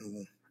 and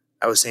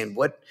I was saying,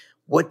 what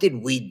what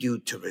did we do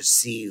to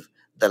receive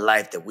the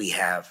life that we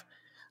have?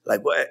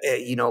 Like, what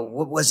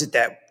was it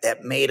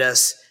that made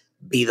us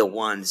be the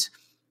ones?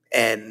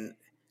 And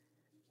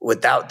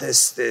without this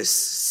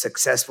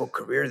successful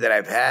career that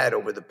I've had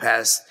over the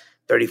past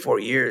 34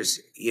 years,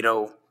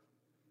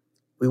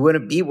 we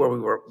wouldn't be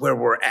where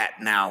we're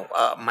at now.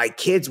 My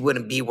kids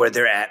wouldn't be where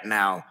they're at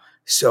now.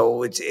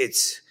 So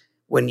it's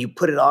when you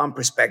put it all in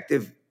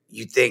perspective,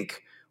 you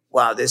think,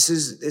 wow, this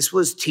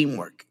was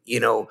teamwork.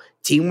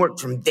 Teamwork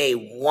from day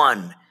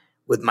one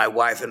with my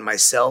wife and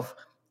myself.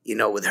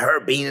 With her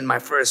being in my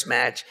first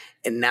match,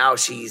 and now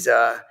she's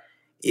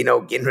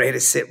getting ready to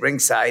sit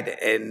ringside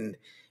and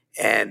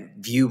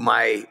view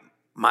my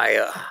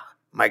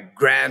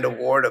grand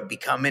award of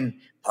becoming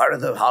part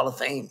of the Hall of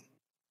Fame.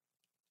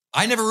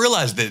 I never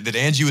realized that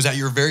Angie was at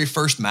your very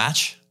first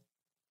match.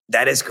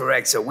 That is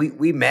correct. So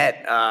we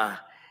met. I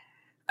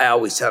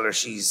always tell her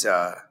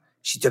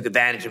she took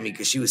advantage of me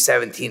because she was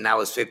 17 and I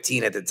was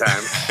 15 at the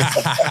time.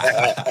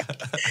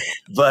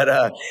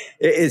 But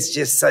it's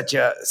just such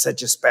a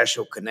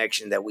special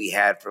connection that we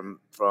had from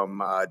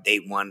day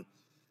one.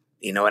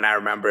 And I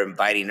remember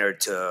inviting her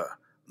to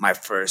my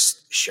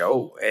first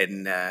show,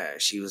 and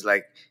she was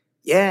like,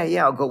 yeah,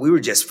 I'll go. We were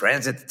just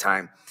friends at the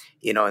time.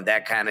 And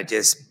that kind of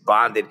just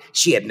bonded.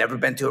 She had never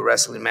been to a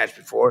wrestling match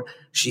before.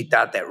 She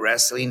thought that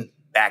wrestling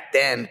back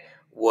then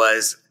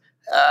was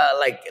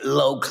like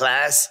low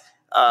class.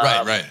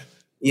 Right.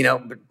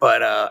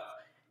 But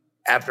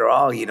after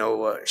all,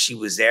 she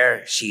was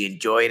there. She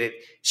enjoyed it.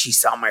 She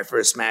saw my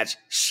first match.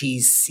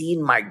 She's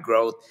seen my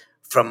growth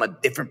from a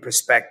different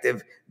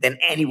perspective than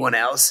anyone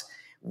else,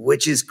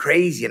 which is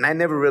crazy. And I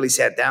never really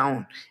sat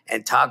down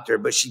and talked to her,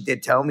 but she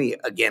did tell me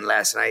again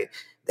last night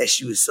that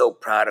she was so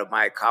proud of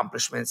my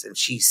accomplishments, and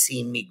she's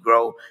seen me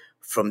grow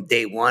from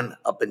day one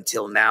up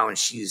until now, and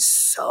she's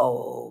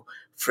so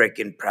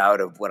freaking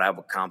proud of what I've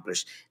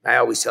accomplished. And I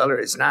always tell her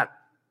it's not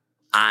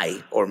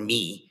I or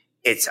me,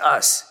 it's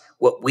us,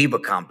 what we've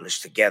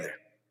accomplished together.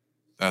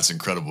 That's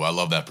incredible. I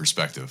love that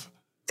perspective.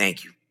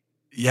 Thank you.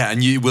 Yeah,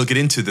 and we'll get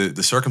into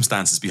the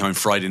circumstances behind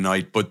Friday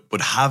night, but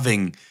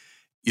having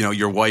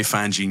your wife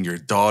Angie and your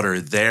daughter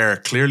there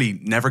clearly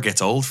never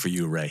gets old for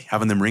you, Ray,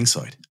 having them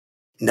ringside.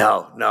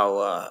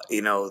 No.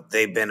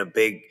 They've been a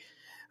big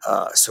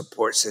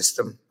support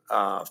system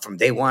from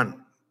day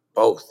one,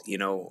 both,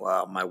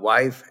 my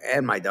wife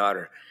and my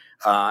daughter.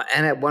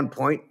 And at one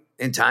point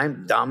in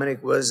time,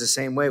 Dominic was the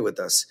same way with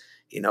us,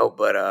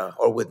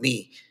 or with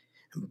me.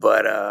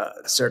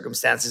 But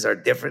circumstances are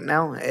different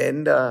now,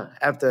 and I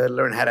have to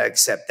learn how to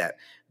accept that.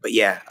 But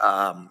yeah,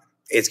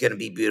 it's going to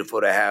be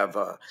beautiful to have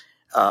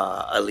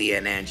Aaliyah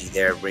and Angie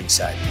there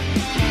ringside.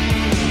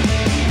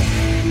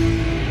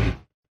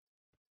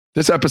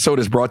 This episode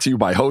is brought to you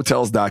by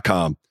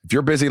Hotels.com. If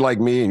you're busy like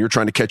me and you're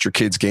trying to catch your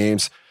kids'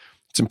 games,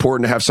 it's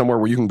important to have somewhere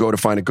where you can go to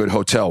find a good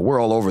hotel.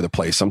 We're all over the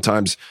place.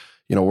 Sometimes,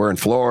 we're in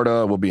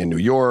Florida, we'll be in New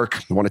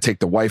York. We want to take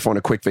the wife on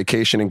a quick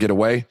vacation and get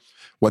away.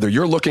 Whether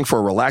you're looking for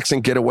a relaxing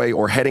getaway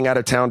or heading out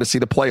of town to see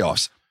the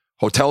playoffs,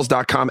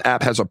 Hotels.com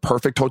app has a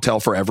perfect hotel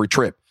for every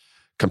trip.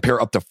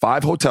 Compare up to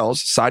 5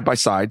 hotels side by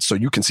side so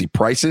you can see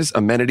prices,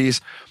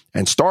 amenities,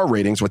 and star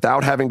ratings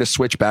without having to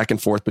switch back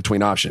and forth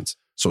between options.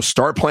 So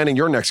start planning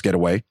your next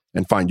getaway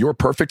and find your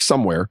perfect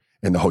somewhere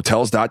in the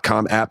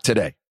Hotels.com app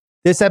today.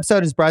 This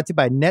episode is brought to you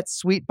by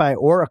NetSuite by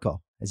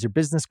Oracle. As your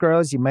business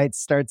grows, you might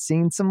start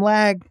seeing some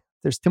lag.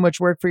 There's too much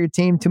work for your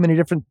team, too many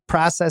different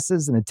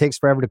processes, and it takes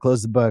forever to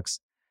close the books.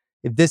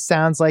 If this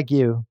sounds like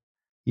you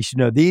should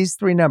know these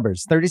 3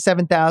 numbers: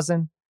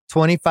 37,000,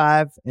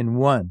 25, and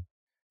 1.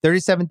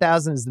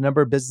 37,000 is the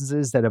number of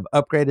businesses that have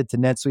upgraded to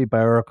NetSuite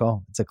by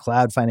Oracle. It's a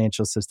cloud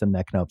financial system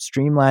that can help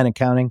streamline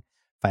accounting,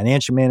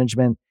 financial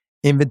management,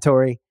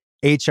 inventory,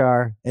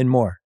 HR, and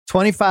more.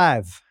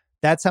 25,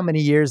 that's how many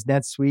years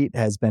NetSuite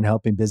has been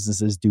helping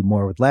businesses do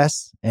more with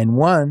less. And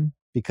 1,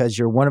 because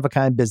your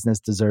one-of-a-kind business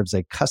deserves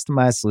a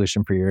customized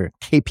solution for your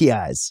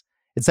KPIs.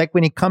 It's like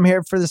when you come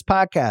here for this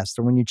podcast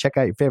or when you check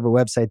out your favorite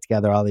website to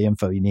gather all the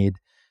info you need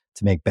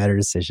to make better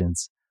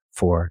decisions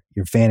for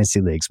your fantasy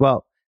leagues.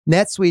 Well,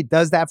 NetSuite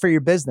does that for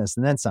your business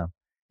and then some.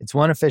 It's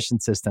one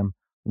efficient system,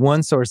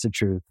 one source of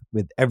truth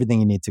with everything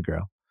you need to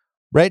grow.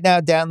 Right now,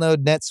 download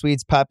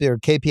NetSuite's popular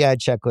KPI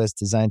checklist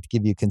designed to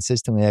give you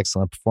consistently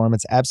excellent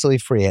performance absolutely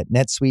free at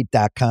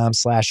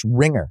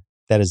netsuite.com/ringer.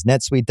 That is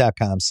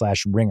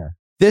netsuite.com/ringer.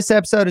 This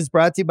episode is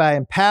brought to you by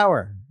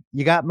Empower.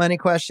 You got money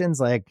questions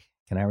like,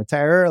 can I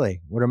retire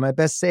early? What are my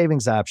best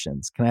savings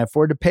options? Can I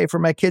afford to pay for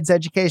my kids'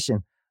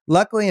 education?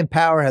 Luckily,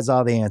 Empower has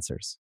all the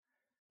answers.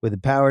 With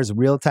Empower's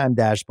real-time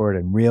dashboard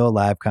and real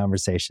live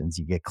conversations,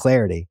 you get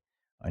clarity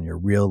on your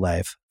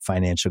real-life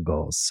financial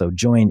goals. So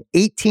join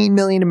 18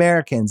 million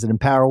Americans and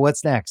Empower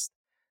what's next.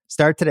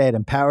 Start today at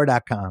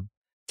empower.com.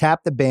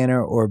 Tap the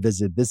banner or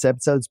visit this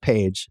episode's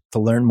page to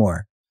learn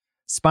more.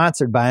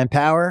 Sponsored by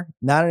Empower,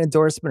 not an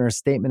endorsement or a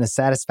statement of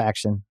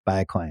satisfaction by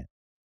a client.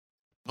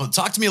 Well,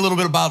 talk to me a little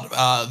bit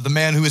about the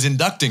man who is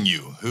inducting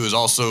you, who has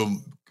also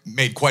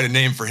made quite a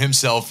name for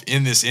himself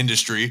in this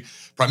industry.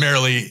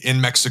 primarily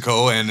in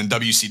Mexico and in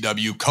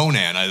WCW.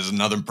 Conan is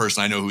another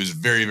person I know who is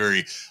very,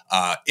 very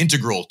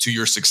integral to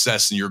your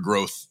success and your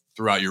growth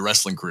throughout your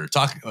wrestling career.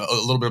 Talk a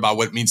little bit about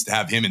what it means to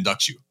have him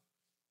induct you.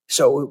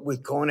 So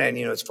with Conan,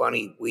 it's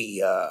funny.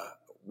 We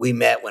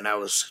met when I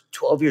was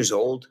 12 years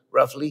old,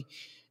 roughly,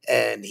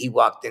 and he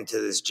walked into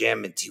this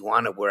gym in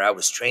Tijuana where I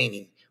was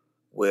training,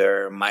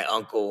 where my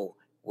uncle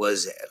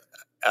was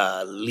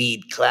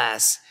lead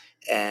class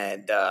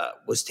and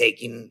was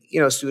taking,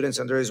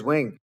 students under his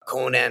wing.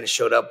 Conan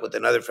showed up with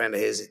another friend of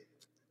his,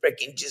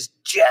 freaking just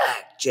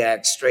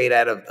jacked straight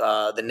out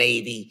of the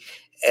Navy.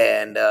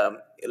 And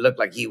it looked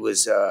like he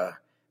was,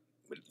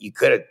 you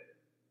could have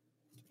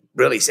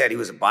really said he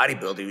was a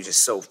bodybuilder. He was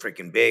just so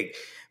freaking big.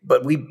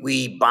 But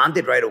we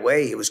bonded right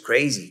away. It was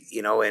crazy,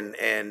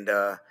 and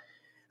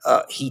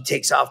he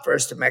takes off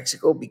first to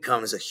Mexico,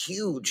 becomes a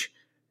huge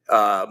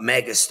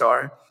mega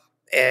star.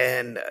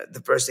 And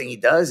the first thing he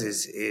does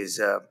is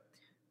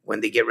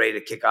when they get ready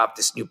to kick off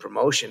this new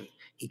promotion,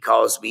 he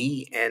calls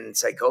me and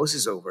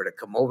Psychosis over to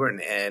come over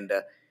and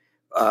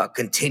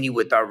continue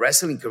with our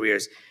wrestling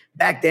careers.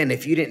 Back then,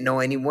 if you didn't know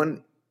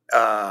anyone,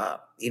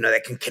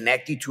 that can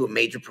connect you to a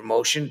major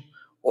promotion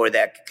or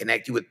that can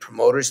connect you with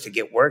promoters to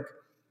get work,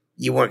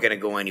 you weren't going to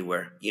go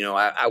anywhere.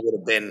 I would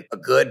have been a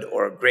good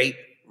or a great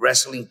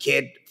wrestling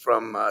kid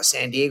from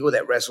San Diego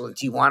that wrestled in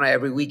Tijuana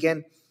every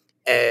weekend.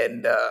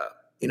 And,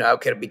 I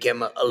could have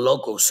become a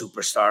local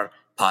superstar,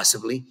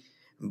 possibly.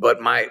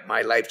 But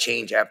my life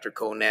changed after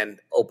Conan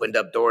opened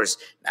up doors,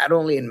 not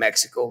only in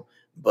Mexico,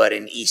 but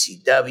in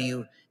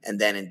ECW and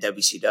then in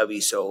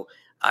WCW. So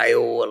I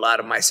owe a lot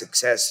of my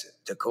success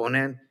to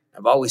Conan.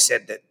 I've always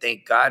said that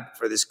thank God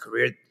for this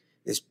career,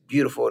 this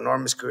beautiful,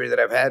 enormous career that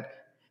I've had.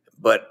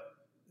 But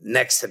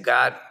next to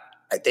God,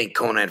 I thank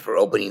Conan for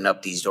opening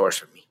up these doors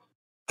for me.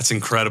 That's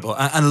incredible.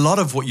 And a lot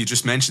of what you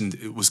just mentioned,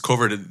 it was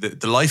covered,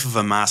 the life of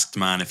a masked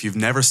man. If you've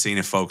never seen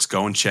it, folks,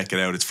 go and check it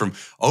out. It's from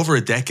over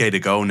a decade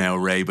ago now,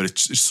 Ray, but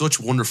it's such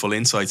wonderful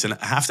insights. And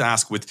I have to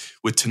ask, with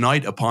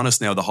tonight upon us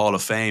now, the Hall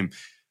of Fame,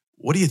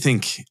 what do you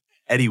think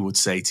Eddie would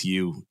say to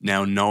you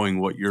now,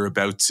 knowing what you're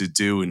about to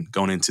do and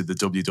going into the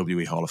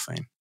WWE Hall of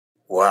Fame?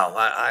 Well,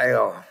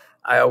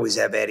 I always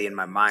have Eddie in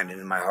my mind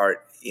and in my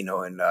heart,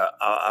 and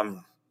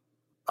I'm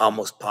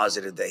almost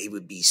positive that he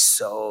would be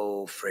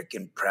so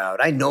freaking proud.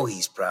 I know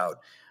he's proud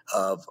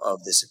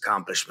of this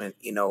accomplishment.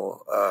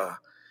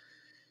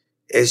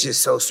 It's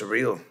just so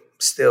surreal.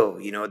 Still,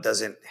 it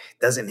doesn't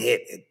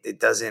hit. It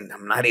doesn't.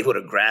 I'm not able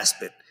to grasp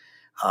it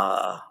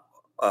all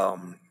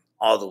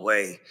the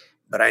way.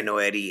 But I know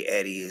Eddie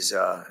is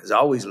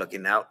always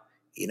looking out.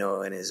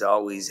 And has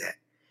always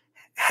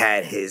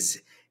had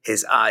his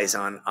eyes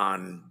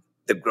on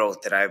the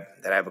growth that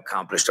I've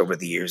accomplished over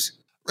the years.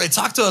 Ray,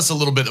 talk to us a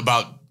little bit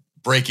about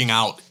breaking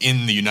out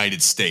in the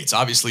United States.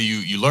 Obviously,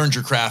 you learned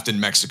your craft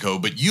in Mexico,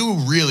 but you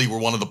really were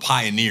one of the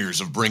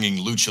pioneers of bringing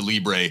Lucha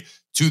Libre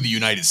to the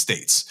United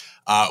States.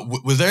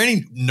 Was there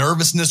any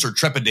nervousness or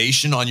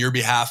trepidation on your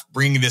behalf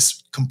bringing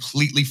this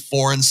completely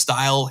foreign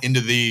style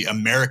into the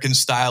American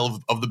style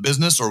of the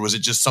business, or was it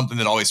just something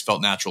that always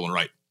felt natural and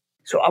right?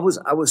 So I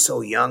was so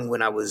young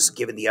when I was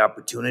given the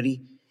opportunity,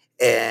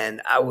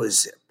 and I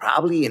was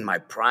probably in my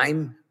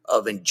prime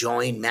of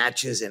enjoying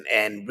matches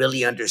and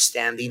really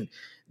understanding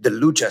the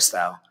lucha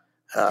style,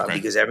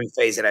 because every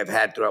phase that I've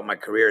had throughout my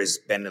career has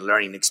been a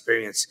learning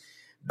experience.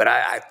 But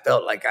I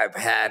felt like I've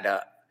had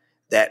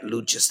that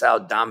lucha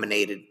style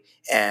dominated,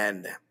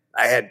 and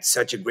I had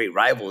such a great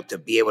rival to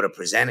be able to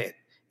present it,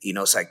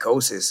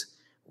 Psychosis,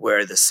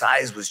 where the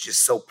size was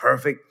just so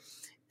perfect.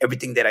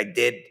 Everything that I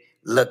did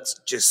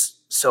looked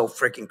just so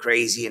freaking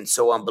crazy and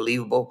so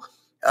unbelievable.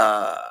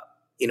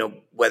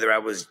 Whether I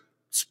was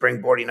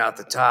springboarding out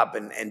the top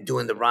and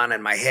doing the run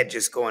and my head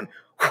just going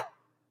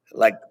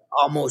like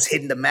almost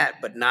hitting the mat,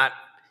 but not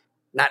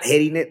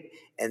hitting it.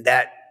 And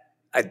that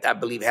I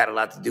believe had a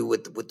lot to do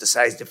with the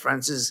size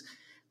differences.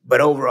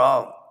 But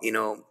overall, you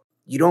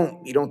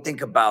don't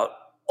think about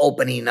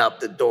opening up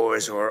the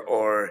doors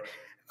or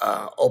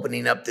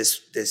opening up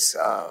this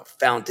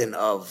fountain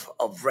of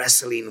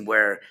wrestling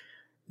where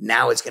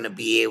now it's going to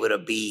be able to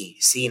be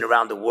seen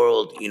around the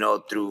world,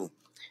 through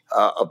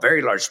a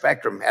very large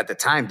spectrum at the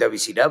time,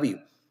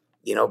 WCW,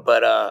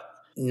 but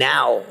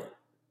now,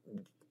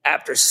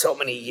 after so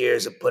many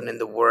years of putting in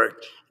the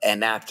work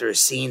and after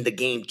seeing the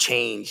game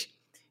change,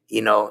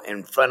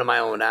 in front of my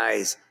own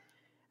eyes,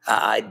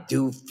 I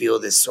do feel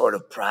this sort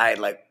of pride,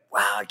 like,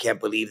 wow, I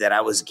can't believe that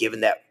I was given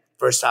that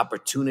first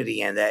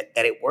opportunity and that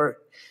it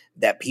worked,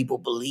 that people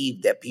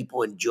believed, that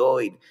people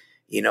enjoyed,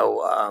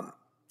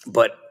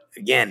 but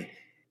again,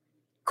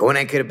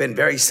 Conan could have been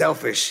very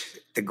selfish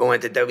to go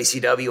into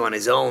WCW on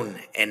his own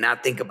and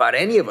not think about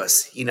any of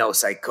us,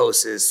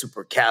 Psychosis,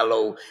 Super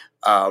Calo,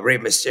 Rey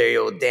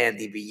Mysterio, Dan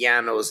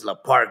DiVillanos, La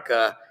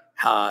Parca,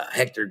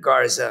 Hector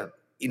Garza.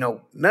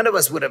 None of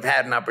us would have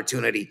had an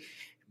opportunity,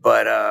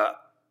 but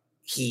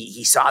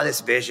he saw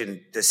this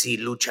vision to see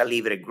Lucha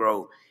Libre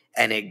grow,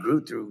 and it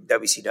grew through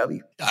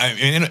WCW. I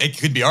mean, it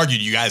could be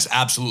argued you guys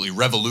absolutely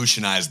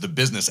revolutionized the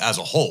business as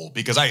a whole,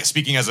 because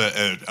speaking as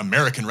an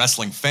American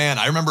wrestling fan,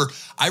 I remember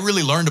I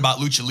really learned about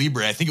Lucha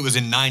Libre. I think it was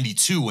in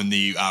 '92 when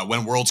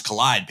when Worlds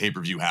Collide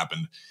pay-per-view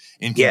happened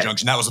in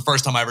conjunction. That was the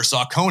first time I ever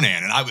saw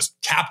Conan, and I was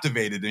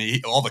captivated.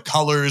 And all the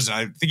colors, and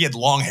I think he had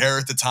long hair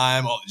at the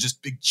time,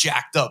 just big,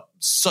 jacked up,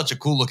 such a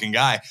cool looking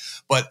guy.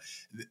 But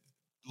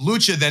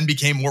Lucha then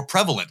became more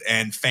prevalent,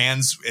 and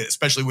fans,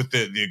 especially with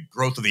the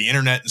growth of the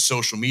internet and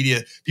social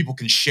media, people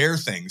can share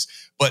things.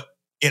 But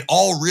it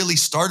all really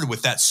started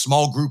with that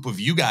small group of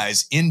you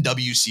guys in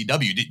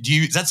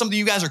WCW. Is that something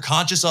you guys are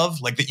conscious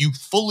of, like that you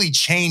fully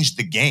changed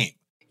the game?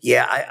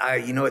 Yeah,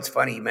 I it's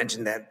funny you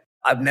mentioned that.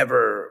 I've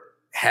never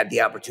had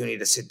the opportunity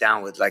to sit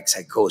down with like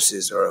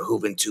Psychosis or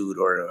Juventud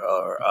or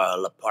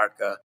La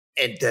Parca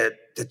and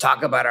to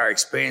talk about our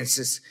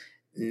experiences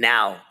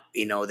now,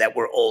 that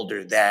we're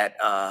older, that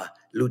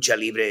Lucha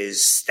Libre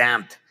is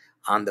stamped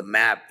on the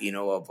map,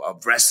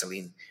 of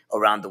wrestling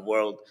around the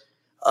world.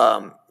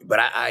 But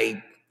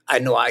I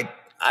know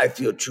I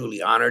feel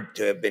truly honored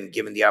to have been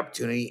given the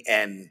opportunity,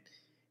 and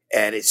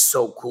it's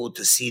so cool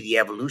to see the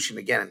evolution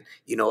again,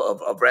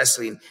 of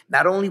wrestling,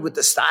 not only with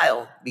the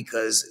style,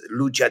 because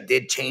Lucha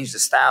did change the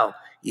style,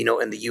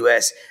 in the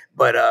US,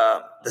 but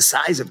the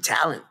size of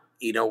talent,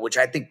 which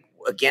I think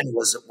again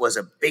was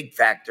a big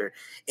factor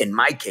in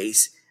my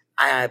case.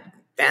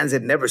 Fans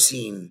had never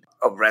seen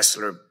a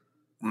wrestler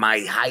my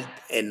height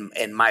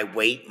and my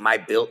weight, my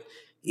build.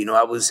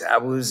 I was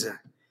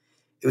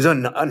it was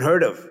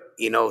unheard of.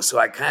 So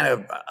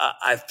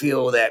I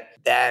feel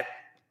that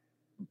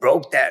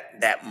broke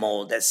that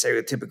mold, that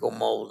stereotypical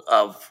mold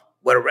of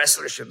what a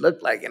wrestler should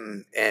look like,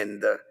 and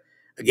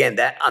again,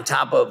 that on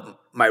top of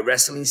my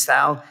wrestling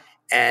style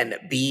and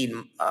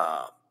being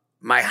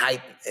my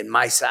height and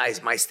my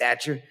size, my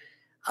stature,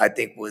 I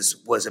think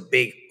was a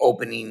big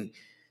opening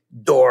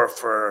door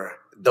for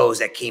those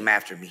that came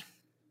after me.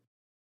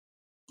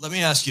 Let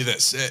me ask you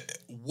this.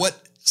 What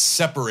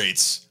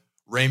separates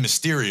Rey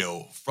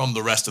Mysterio from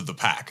the rest of the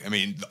pack? I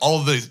mean, all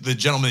of the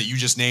gentlemen that you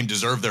just named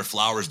deserve their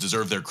flowers,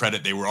 deserve their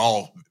credit. They were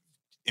all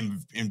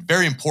in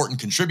very important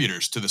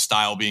contributors to the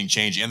style being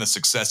changed and the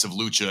success of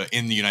Lucha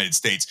in the United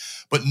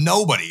States. But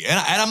nobody, and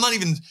I'm not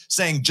even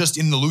saying just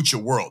in the Lucha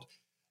world,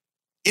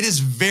 it is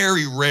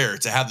very rare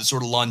to have the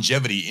sort of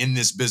longevity in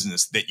this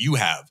business that you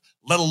have,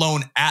 let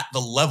alone at the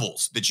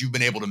levels that you've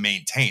been able to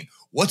maintain.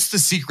 What's the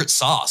secret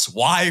sauce?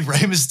 Why Rey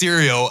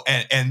Mysterio?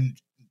 And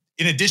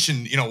in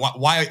addition,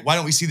 why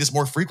don't we see this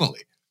more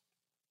frequently?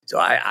 So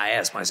I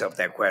asked myself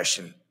that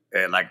question,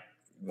 like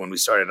when we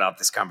started off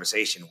this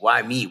conversation.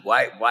 Why me?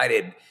 Why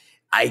did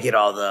I get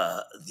all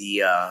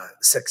the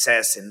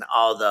success and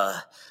all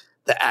the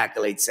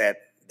accolades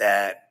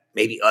that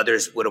maybe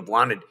others would have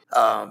wanted?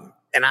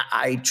 And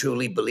I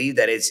truly believe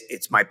that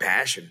it's my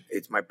passion.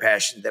 It's my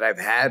passion that I've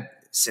had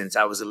since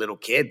I was a little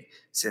kid,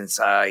 since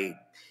I,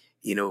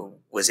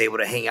 was able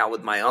to hang out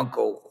with my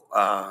uncle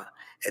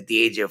at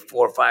the age of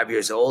 4 or 5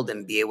 years old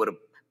and be able to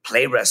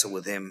play wrestle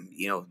with him,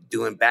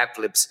 doing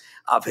backflips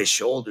off his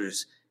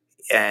shoulders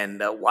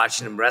and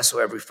watching him wrestle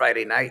every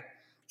Friday night.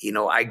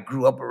 I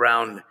grew up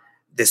around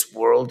this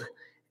world,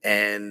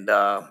 and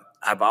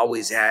I've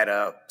always had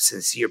a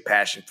sincere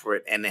passion for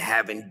it and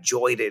have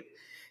enjoyed it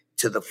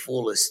to the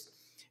fullest.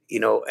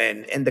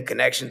 And the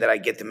connection that I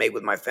get to make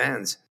with my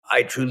fans.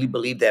 I truly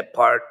believe that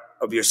part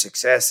of your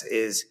success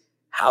is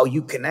how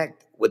you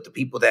connect with the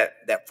people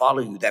that follow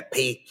you, that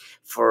pay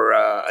for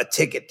a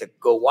ticket to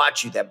go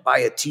watch you, that buy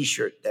a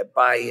T-shirt, that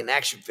buy an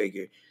action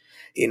figure.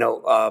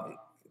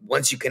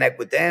 Once you connect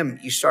with them,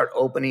 you start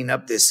opening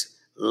up this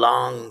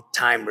long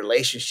time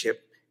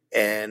relationship,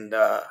 and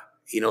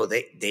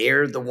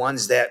they're the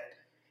ones that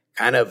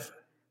kind of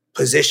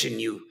position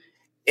you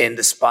in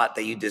the spot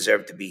that you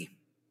deserve to be.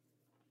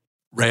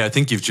 Ray, I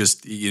think you've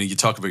just, you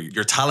talk about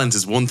your talent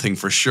is one thing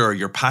for sure.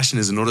 Your passion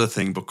is another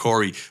thing. But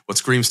Corey, what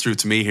screams through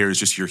to me here is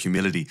just your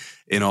humility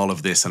in all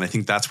of this. And I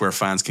think that's where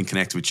fans can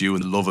connect with you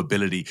and the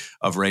lovability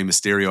of Rey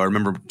Mysterio. I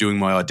remember doing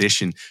my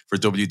audition for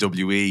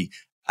WWE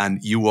and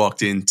you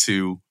walked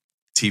into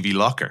TV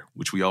Locker,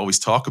 which we always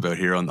talk about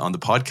here on the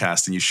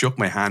podcast. And you shook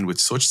my hand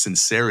with such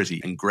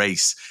sincerity and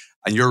grace.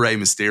 And you're Rey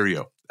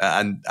Mysterio.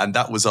 And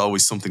that was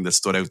always something that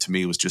stood out to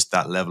me, was just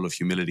that level of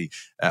humility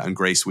and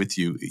grace with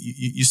you.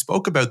 You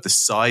spoke about the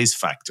size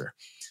factor.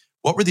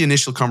 What were the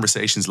initial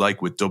conversations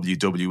like with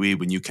WWE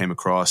when you came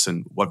across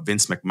and what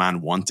Vince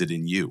McMahon wanted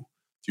in you?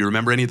 Do you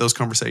remember any of those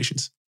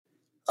conversations?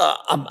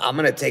 I'm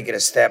going to take it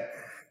a step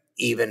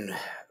even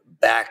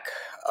back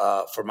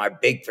for my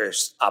big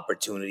first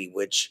opportunity,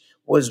 which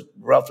was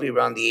roughly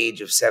around the age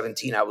of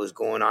 17. I was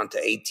going on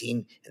to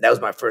 18. And that was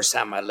my first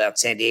time I left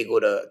San Diego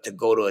to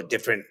go to a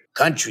different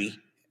country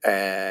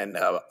and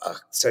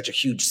such a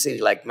huge city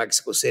like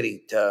Mexico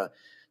City to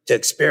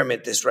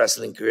experiment this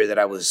wrestling career that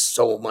I was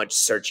so much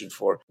searching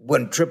for.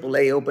 When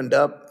AAA opened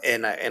up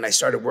and I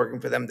started working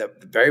for them, the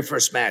very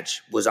first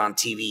match was on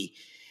TV.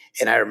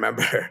 And I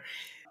remember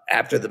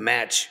after the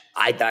match,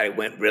 I thought it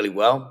went really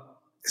well.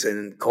 So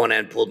then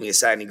Conan pulled me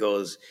aside and he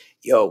goes,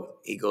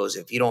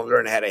 if you don't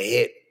learn how to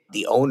hit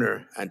The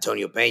owner,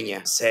 Antonio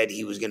Peña, said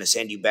he was going to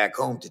send you back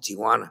home to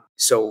Tijuana.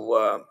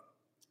 So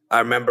I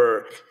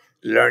remember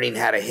learning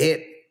how to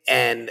hit,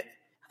 and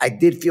I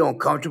did feel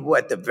uncomfortable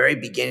at the very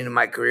beginning of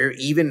my career,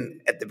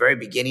 even at the very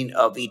beginning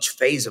of each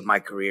phase of my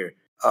career,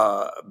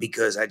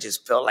 because I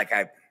just felt like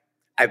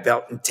I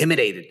felt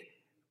intimidated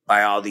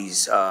by all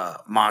these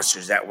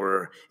monsters that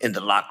were in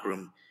the locker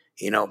room,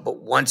 But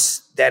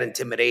once that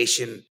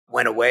intimidation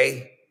went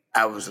away,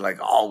 I was like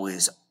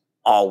always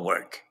all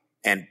work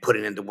and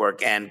putting into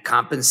work and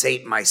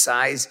compensate my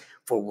size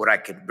for what I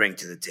could bring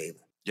to the table.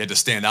 You had to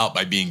stand out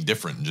by being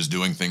different and just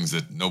doing things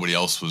that nobody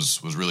else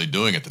was really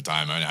doing at the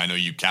time. I know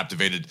you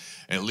captivated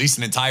at least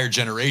an entire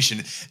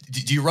generation.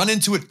 Do you run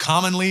into it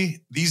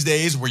commonly these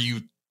days where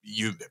you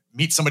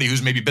meet somebody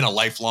who's maybe been a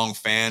lifelong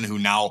fan who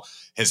now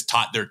has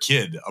taught their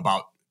kid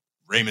about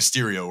Rey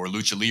Mysterio or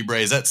Lucha Libre?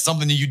 Is that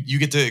something that you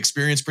get to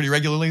experience pretty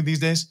regularly these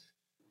days?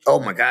 Oh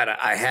my God,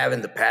 I have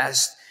in the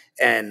past.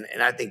 And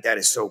I think that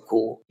is so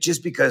cool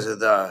just because of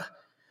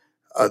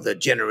the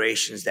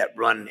generations that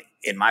run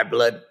in my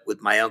blood, with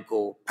my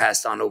uncle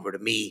passed on over to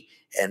me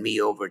and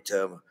me over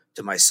to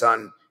my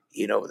son.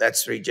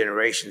 That's 3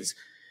 generations.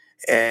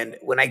 And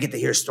when I get to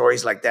hear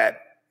stories like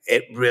that,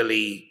 it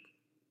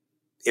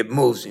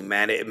moves me,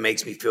 man. It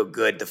makes me feel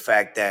good. The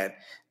fact that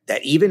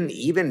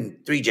even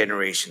 3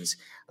 generations,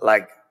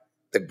 like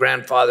the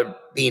grandfather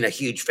being a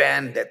huge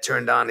fan that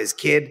turned on his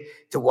kid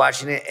to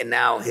watching it, and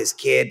now his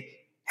kid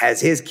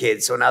has his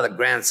kids. So now the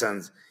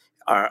grandsons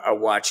are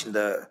watching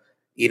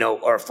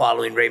or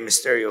following Rey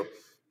Mysterio.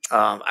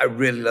 I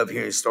really love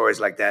hearing stories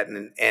like that.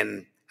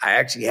 And I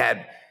actually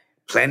had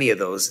plenty of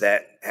those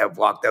that have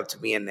walked up to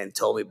me and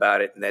told me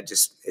about it. And that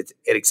just, it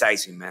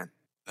excites me, man.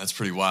 That's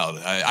pretty wild.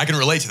 I can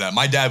relate to that.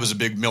 My dad was a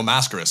big Mil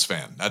Mascaras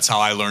fan. That's how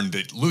I learned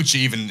that Lucha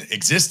even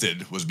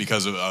existed, was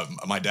because of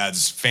my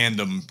dad's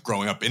fandom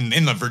growing up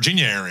in the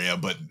Virginia area.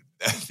 But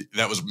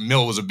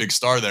Mil was a big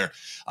star there.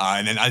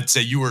 And then I'd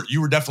say you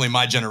were definitely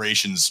my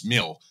generation's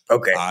Mil.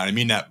 Okay. I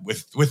mean that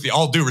with the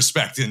all due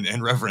respect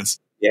and reverence.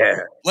 Yeah.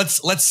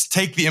 Let's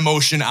take the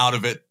emotion out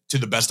of it to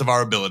the best of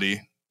our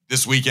ability.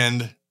 This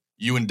weekend,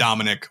 you and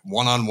Dominic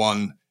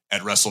one-on-one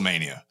at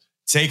WrestleMania.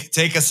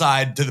 Take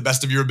aside, to the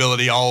best of your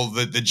ability, all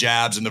the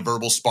jabs and the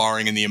verbal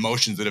sparring and the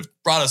emotions that have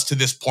brought us to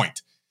this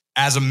point.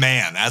 As a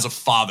man, as a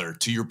father,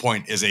 to your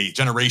point, as a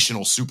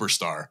generational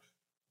superstar,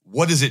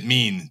 what does it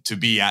mean to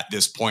be at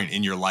this point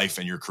in your life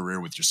and your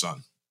career with your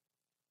son?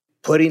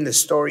 Putting the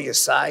story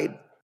aside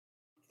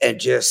and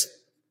just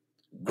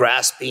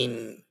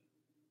grasping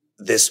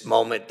this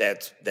moment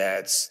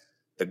that's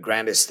the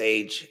grandest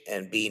stage,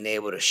 and being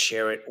able to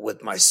share it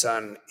with my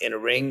son in a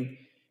ring,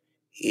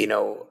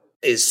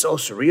 is so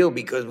surreal,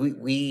 because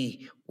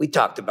we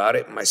talked about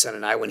it, my son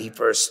and I, when he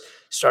first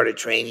started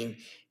training.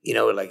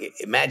 Like,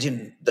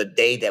 imagine the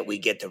day that we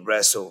get to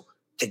wrestle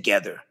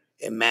together.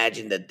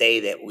 Imagine the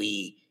day that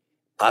we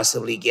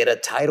possibly get a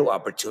title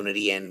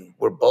opportunity and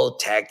we're both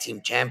tag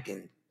team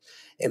champions.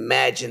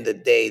 Imagine the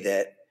day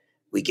that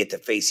we get to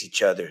face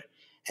each other.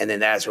 And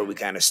then that's where we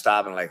kind of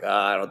stop and like,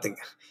 I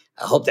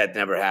hope that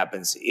never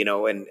happens,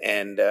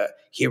 and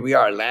here we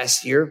are.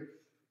 Last year,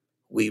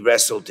 we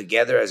wrestled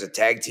together as a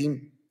tag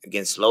team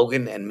against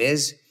Logan and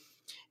Miz.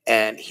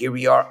 And here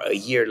we are a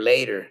year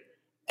later,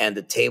 and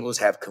the tables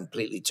have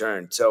completely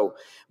turned. So,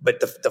 but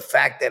the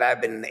fact that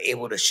I've been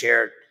able to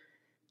share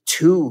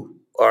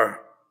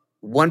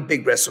one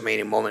big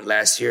WrestleMania moment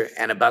last year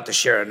and about to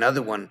share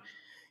another one,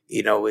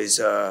 is,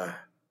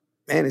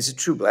 man, it's a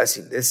true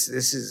blessing. This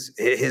is,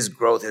 his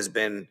growth has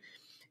been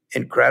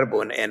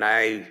incredible. And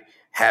I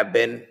have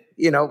been,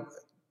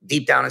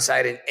 deep down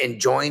inside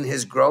enjoying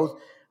his growth,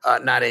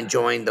 not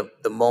enjoying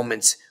the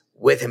moments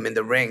with him in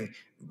the ring.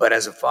 But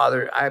as a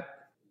father,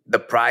 the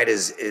pride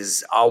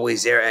is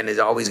always there and is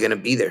always going to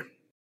be there.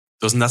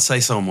 Doesn't that say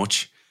so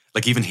much?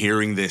 Like, even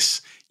hearing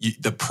this,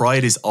 the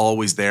pride is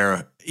always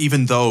there.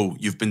 Even though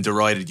you've been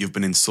derided, you've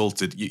been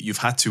insulted, you've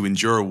had to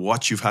endure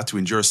what you've had to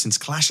endure since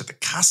Clash at the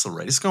Castle,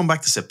 right? It's going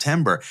back to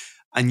September.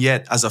 And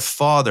yet, as a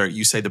father,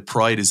 you say the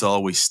pride is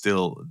always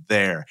still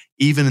there.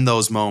 Even in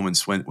those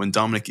moments when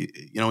Dominic,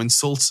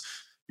 insults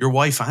your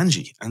wife,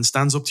 Angie, and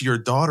stands up to your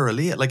daughter,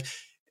 Aaliyah. Like,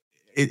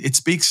 it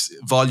speaks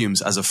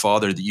volumes as a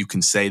father that you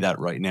can say that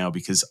right now,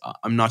 because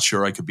I'm not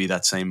sure I could be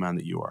that same man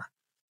that you are.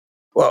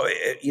 Well,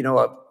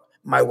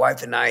 my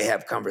wife and I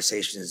have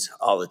conversations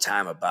all the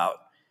time about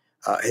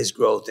his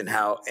growth and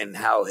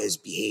how his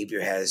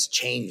behavior has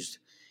changed.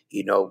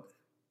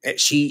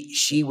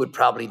 She would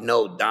probably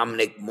know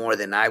Dominic more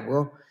than I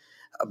will,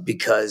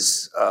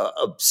 because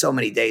of so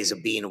many days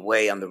of being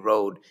away on the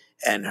road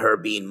and her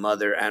being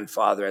mother and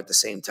father at the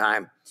same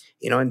time.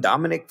 And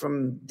Dominic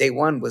from day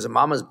one was a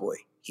mama's boy.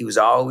 He was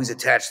always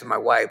attached to my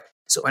wife.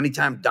 So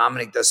anytime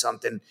Dominic does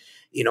something,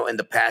 in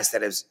the past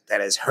that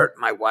has hurt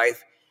my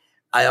wife,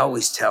 I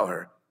always tell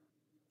her,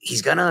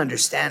 he's going to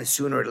understand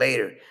sooner or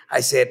later. I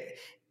said,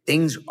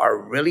 things are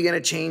really going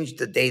to change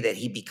the day that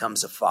he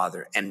becomes a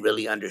father and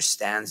really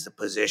understands the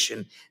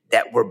position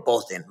that we're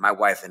both in, my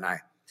wife and I.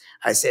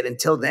 I said,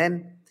 until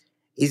then,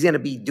 he's going to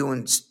be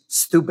doing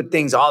stupid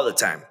things all the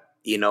time.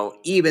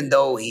 even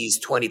though he's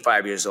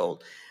 25 years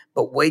old.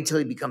 But wait till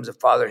he becomes a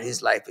father,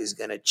 his life is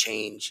going to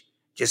change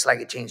just like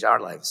it changed our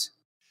lives.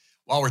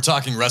 While we're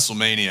talking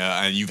WrestleMania,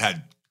 and you've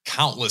had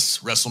countless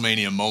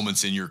WrestleMania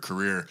moments in your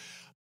career,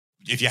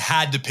 if you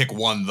had to pick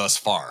one thus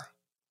far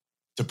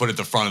to put at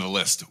the front of the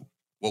list,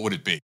 what would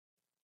it be?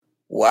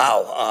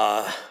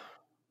 Wow.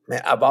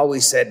 Man, I've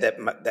always said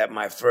that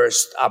my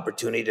first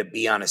opportunity to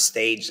be on a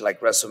stage like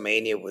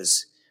WrestleMania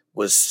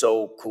was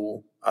so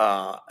cool.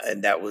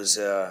 And that was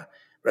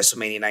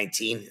WrestleMania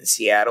 19 in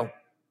Seattle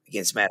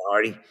against Matt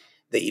Hardy.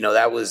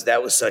 That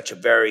was such a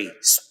very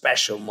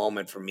special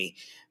moment for me.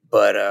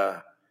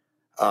 But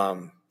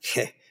um,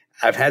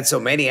 I've had so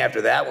many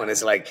after that one.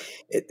 It's like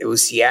it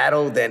was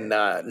Seattle, then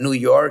New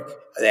York,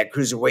 that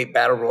Cruiserweight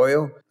Battle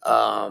Royal.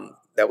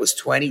 That was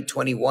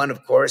 2021,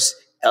 of course,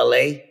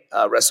 LA,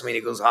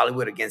 WrestleMania Goes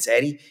Hollywood against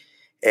Eddie.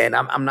 And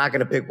I'm not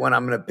going to pick one.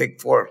 I'm going to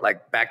pick four,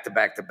 like back to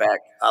back to back,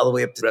 all the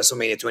way up to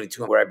WrestleMania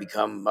 22, where I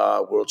become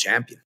world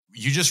champion.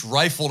 You just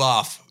rifled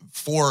off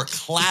four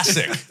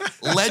classic,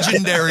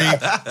 legendary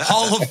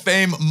Hall of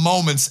Fame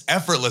moments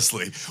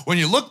effortlessly. When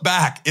you look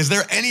back, is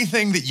there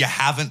anything that you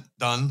haven't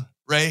done,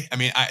 Ray? I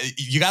mean,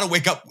 you got to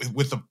wake up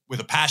with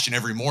a passion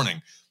every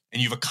morning,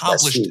 and you've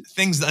accomplished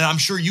things that I'm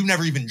sure you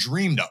never even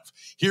dreamed of.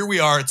 Here we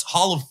are. It's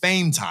Hall of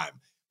Fame time.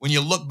 When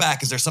you look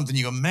back, is there something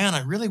you go, man,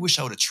 I really wish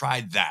I would have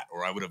tried that,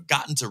 or I would have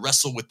gotten to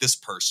wrestle with this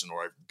person,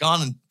 or I've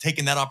gone and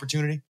taken that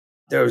opportunity?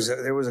 There was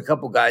a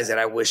couple guys that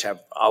I wish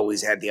I've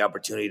always had the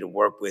opportunity to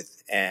work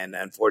with, and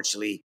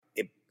unfortunately,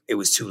 it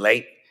was too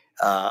late.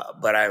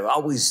 But I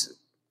always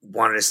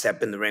wanted to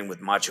step in the ring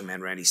with Macho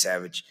Man Randy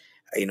Savage.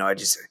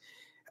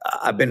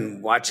 I've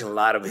been watching a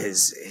lot of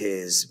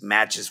his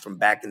matches from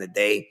back in the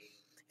day,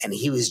 and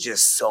he was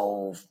just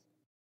so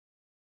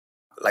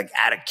like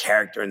out of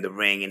character in the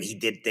ring, and he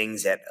did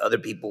things that other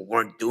people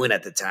weren't doing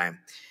at the time.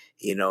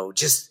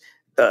 Just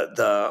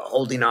the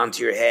holding on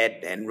to your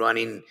head and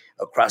running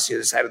across the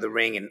other side of the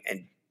ring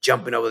and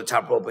jumping over the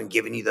top rope and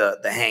giving you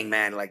the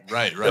hangman, like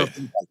right, things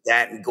like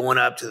that, and going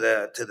up to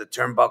the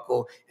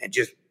turnbuckle and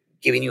just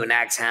giving you an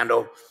axe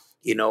handle.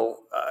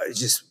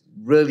 Just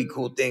really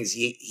cool things.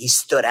 He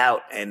stood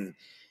out, and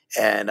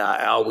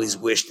I always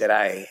wished that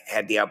I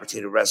had the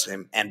opportunity to wrestle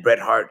him. And Bret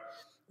Hart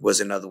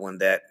was another one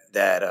that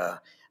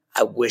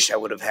I wish I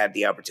would have had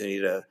the opportunity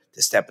to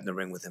step in the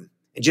ring with him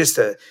and just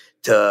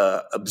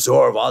to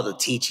absorb all the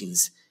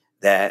teachings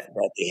that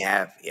they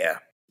have. Yeah.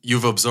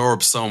 You've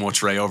absorbed so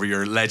much, Ray, over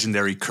your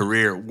legendary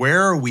career.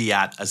 Where are we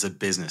at as a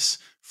business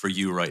for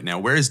you right now?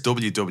 Where is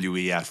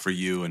WWE at for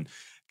you? And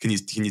can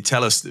you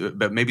tell us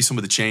about maybe some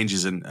of the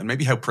changes and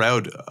maybe how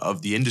proud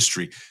of the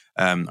industry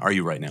are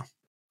you right now?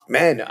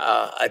 Man,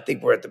 I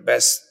think we're at the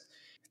best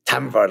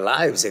time of our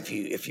lives. If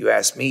you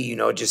ask me,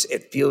 just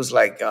it feels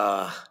like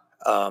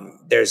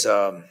there's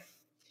a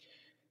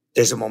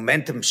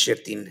momentum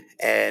shifting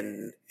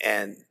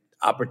and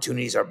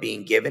opportunities are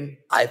being given.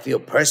 I feel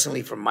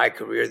personally from my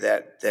career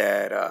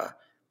that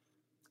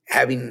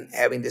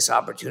having this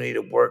opportunity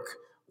to work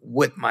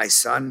with my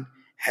son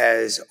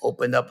has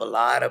opened up a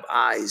lot of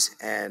eyes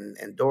and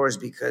doors,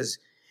 because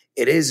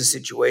it is a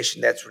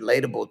situation that's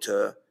relatable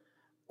to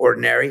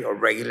ordinary or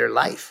regular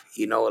life.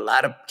 A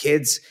lot of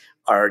kids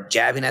are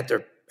jabbing at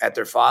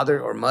their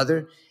father or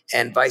mother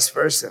and vice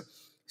versa.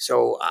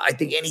 So I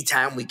think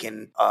anytime we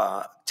can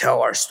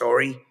tell our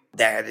story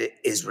that it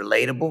is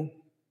relatable,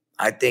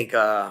 I think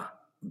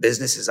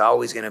business is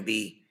always going to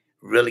be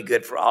really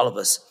good for all of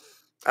us.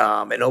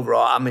 And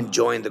overall, I'm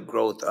enjoying the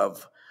growth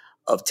of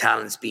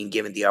talents being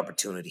given the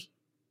opportunity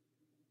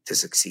to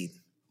succeed.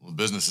 Well,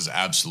 business is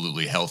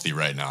absolutely healthy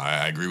right now.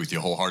 I agree with you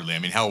wholeheartedly. I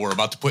mean, hell, we're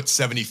about to put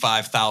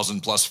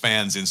 75,000 plus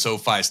fans in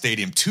SoFi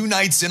Stadium 2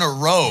 nights in a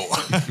row.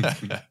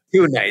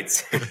 2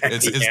 nights.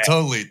 It's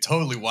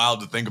totally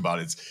wild to think about.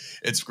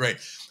 It's great.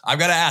 I've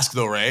got to ask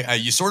though, Ray,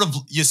 you sort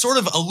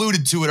of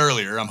alluded to it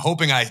earlier. I'm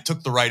hoping I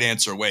took the right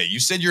answer away. You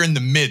said you're in the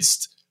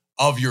midst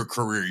of your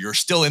career. You're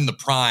still in the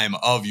prime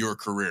of your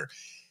career.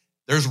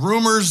 There's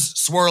rumors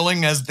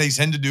swirling, as they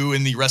tend to do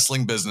in the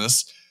wrestling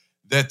business,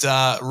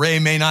 that Ray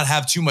may not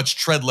have too much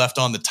tread left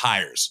on the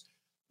tires.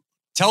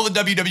 Tell the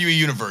WWE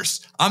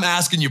universe, I'm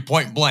asking you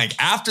point blank,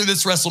 after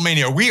this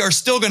WrestleMania, we are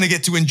still going to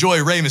get to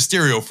enjoy Rey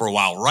Mysterio for a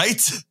while,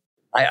 right?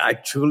 I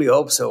truly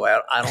hope so.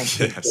 I don't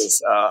think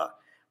this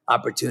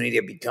opportunity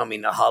of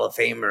becoming a Hall of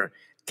Famer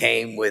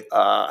came with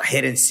a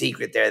hidden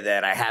secret there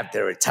that I have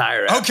to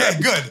retire. Okay,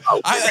 good.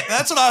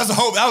 That's what I was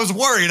hoping. I was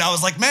worried. I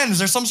was like, man, is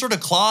there some sort of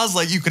clause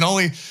like you can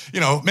only,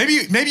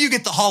 maybe you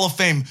get the Hall of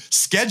Fame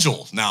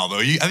schedule now, though.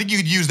 I think you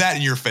could use that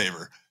in your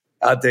favor.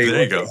 I'll tell you,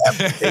 there you go.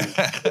 They take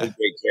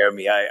great care of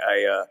me.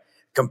 I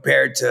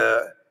compared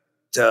to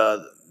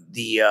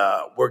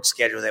the work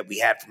schedule that we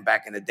had from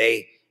back in the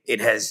day,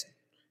 it has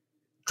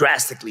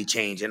drastically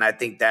changed, and I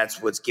think that's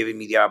what's giving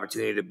me the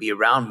opportunity to be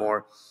around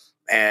more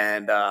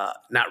and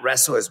not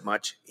wrestle as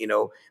much,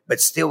 but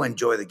still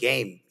enjoy the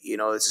game.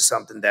 This is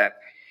something that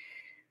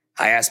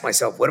I ask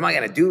myself, what am I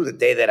going to do the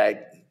day that I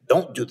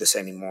don't do this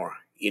anymore?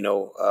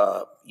 You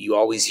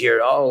always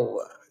hear,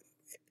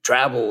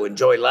 travel,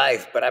 enjoy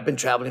life, but I've been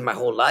traveling my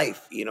whole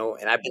life,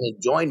 and I've been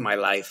enjoying my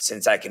life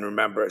since I can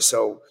remember.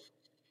 So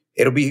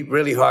it'll be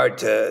really hard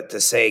to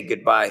say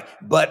goodbye.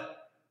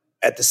 But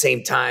at the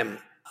same time,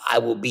 I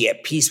will be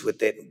at peace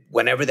with it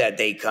whenever that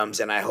day comes.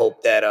 And I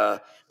hope that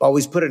I've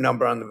always put a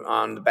number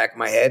on the back of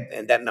my head,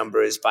 and that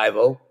number is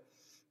 50.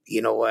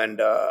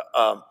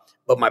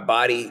 But my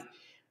body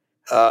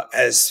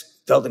has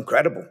felt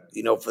incredible,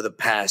 for the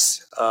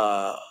past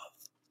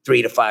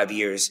 3 to 5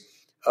 years.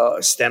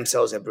 Stem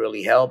cells have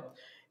really helped.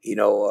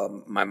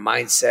 My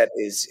mindset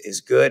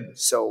is good.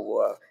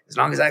 So as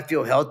long as I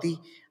feel healthy,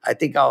 I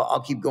think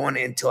I'll keep going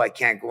until I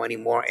can't go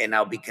anymore, and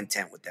I'll be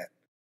content with that.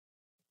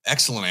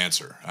 Excellent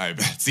answer.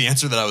 It's the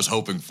answer that I was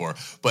hoping for.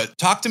 But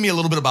talk to me a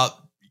little bit about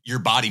your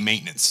body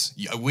maintenance.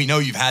 We know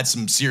you've had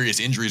some serious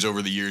injuries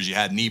over the years. You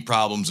had knee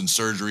problems and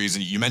surgeries,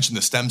 and you mentioned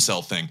the stem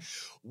cell thing.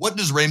 What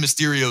does Rey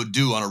Mysterio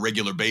do on a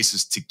regular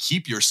basis to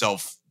keep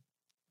yourself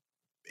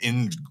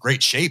in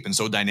great shape and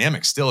so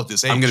dynamic still at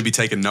this age? I'm going to be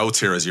taking notes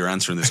here as you're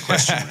answering this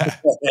question.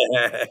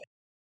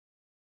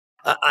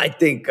 I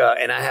think,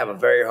 and I have a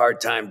very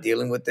hard time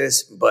dealing with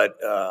this, but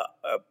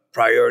a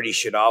priority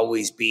should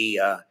always be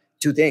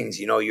two things,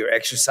 your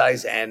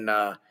exercise and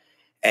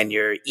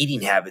your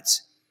eating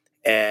habits.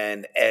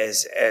 And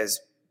as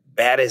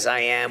bad as I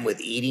am with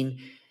eating,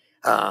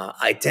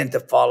 I tend to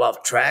fall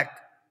off track,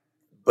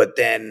 but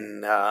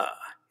then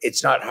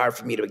it's not hard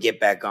for me to get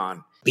back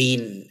on.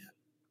 Being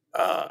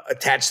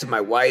attached to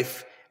my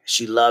wife,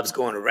 she loves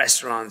going to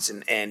restaurants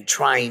and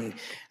trying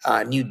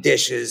new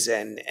dishes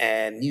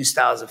and new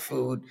styles of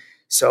food.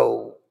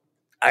 So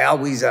I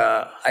always,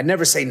 I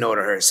never say no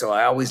to her. So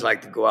I always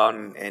like to go out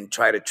and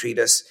try to treat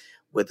us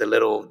with a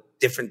little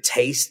different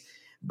taste.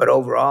 But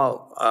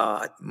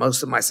overall,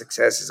 most of my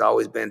success has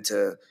always been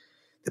to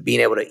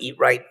being able to eat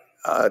right,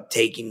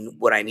 taking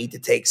what I need to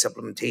take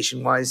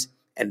supplementation wise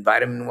and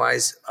vitamin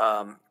wise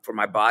for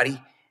my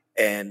body,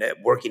 and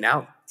working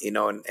out,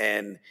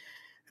 and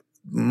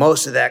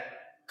most of that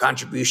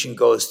contribution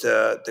goes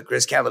to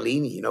Chris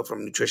Cavallini,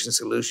 from Nutrition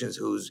Solutions,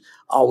 who's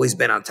always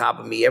been on top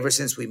of me ever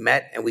since we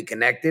met and we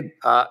connected.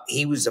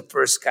 He was the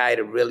first guy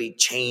to really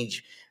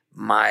change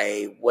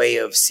my way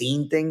of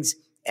seeing things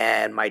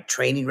and my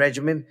training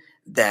regimen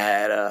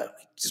that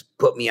just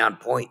put me on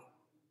point.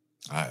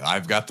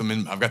 I've got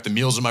them I've got the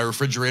meals in my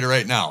refrigerator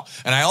right now.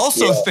 And I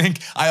also think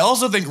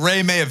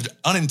Rey may have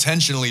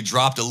unintentionally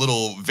dropped a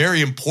little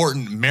very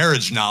important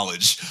marriage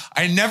knowledge.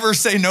 I never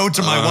say no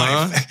to my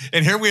wife.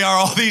 And here we are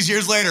all these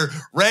years later.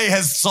 Rey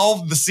has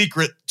solved the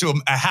secret to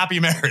a happy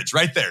marriage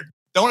right there.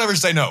 Don't ever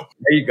say no.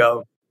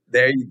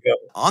 There you go.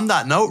 On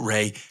that note,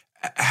 Rey,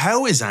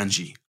 how is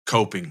Angie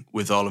coping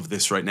with all of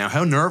this right now?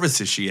 How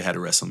nervous is she ahead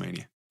of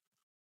WrestleMania?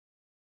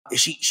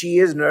 She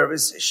is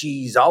nervous.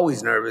 She's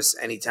always nervous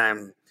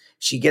anytime.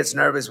 She gets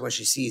nervous when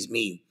she sees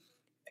me,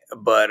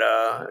 but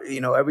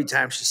every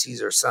time she sees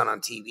her son on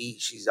TV,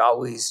 she's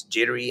always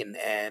jittery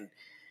and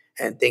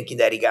thinking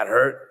that he got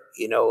hurt.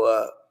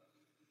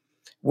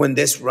 When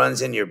this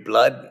runs in your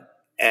blood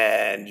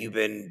and you've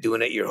been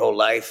doing it your whole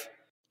life,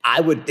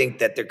 I would think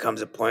that there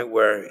comes a point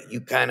where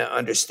you kind of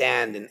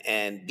understand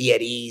and be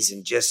at ease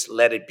and just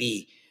let it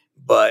be.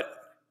 But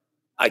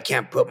I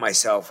can't put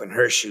myself in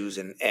her shoes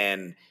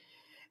and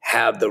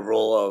have the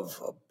role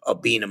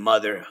of being a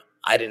mother.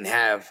 I didn't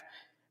have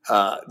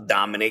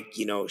Dominic,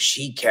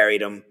 she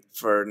carried him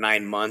for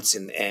 9 months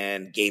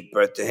and gave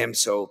birth to him.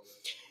 So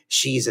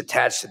she's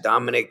attached to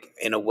Dominic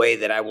in a way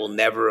that I will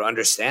never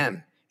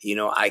understand.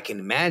 I can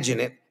imagine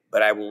it,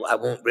 but I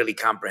won't really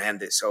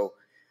comprehend it. So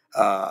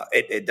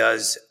it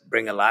does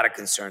bring a lot of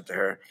concern to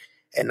her,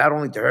 and not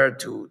only to her,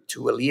 to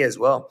Aaliyah as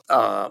well.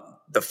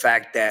 The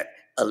fact that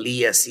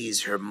Aaliyah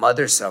sees her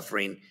mother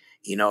suffering,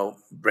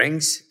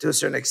 brings to a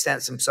certain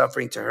extent some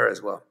suffering to her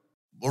as well.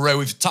 Well, Rey,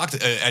 we've talked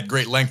at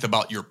great length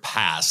about your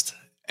past.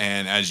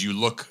 And as you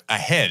look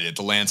ahead at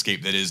the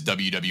landscape that is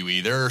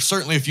WWE, there are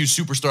certainly a few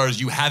superstars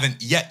you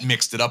haven't yet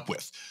mixed it up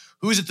with.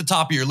 Who's at the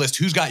top of your list?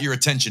 Who's got your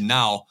attention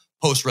now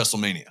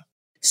post-WrestleMania?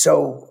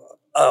 So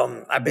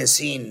I've been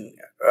seeing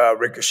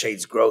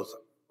Ricochet's growth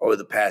over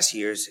the past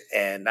years,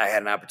 and I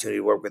had an opportunity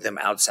to work with him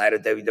outside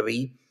of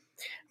WWE.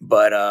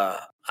 But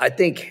I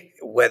think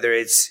whether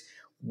it's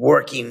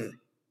working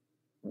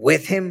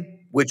with him,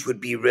 which would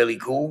be really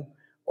cool,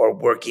 or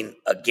working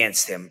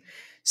against him,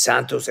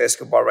 Santos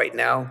Escobar right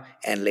now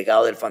and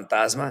Legado del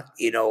Fantasma,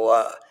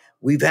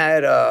 we've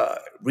had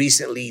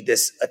recently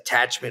this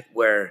attachment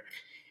where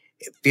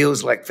it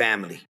feels like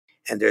family.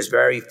 And there's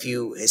very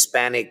few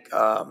Hispanic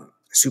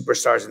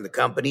superstars in the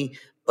company,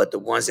 but the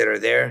ones that are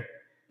there,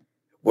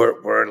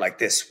 we're like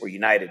this. We're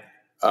united.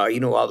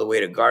 All the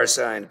way to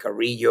Garza and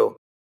Carrillo.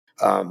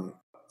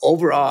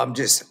 Overall,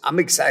 I'm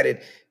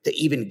excited to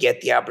even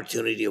get the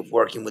opportunity of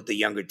working with the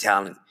younger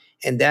talent.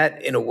 And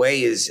that, in a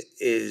way, is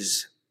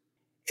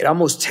it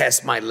almost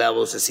tests my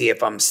levels to see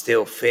if I'm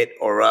still fit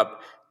or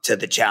up to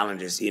the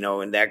challenges,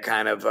 and that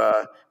kind of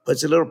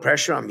puts a little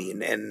pressure on me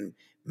and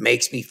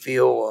makes me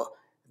feel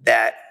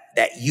that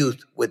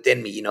youth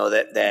within me,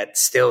 that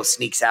still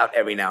sneaks out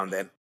every now and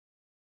then.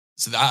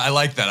 So I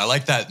like that. I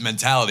like that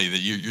mentality that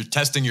you're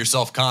testing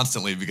yourself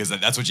constantly, because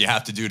that's what you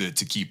have to do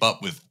to keep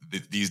up with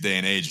these day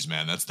and ages,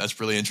 man. That's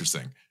really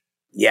interesting.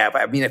 Yeah,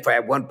 but I mean, if I,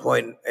 at one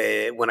point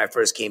when I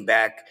first came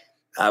back,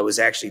 I was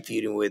actually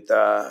feuding with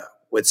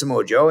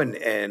Samoa Joe,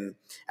 and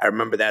I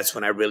remember that's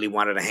when I really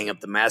wanted to hang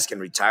up the mask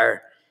and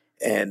retire.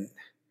 And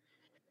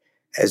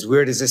as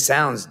weird as it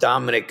sounds,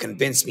 Dominic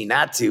convinced me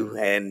not to,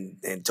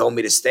 and told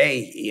me to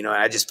stay. You know,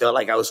 I just felt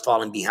like I was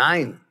falling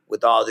behind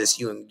with all this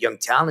young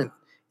talent,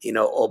 you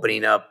know,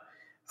 opening up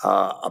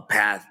a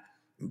path.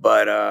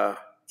 But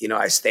you know,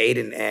 I stayed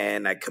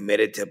and I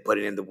committed to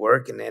putting in the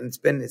work, and it's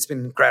been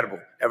incredible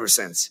ever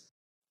since.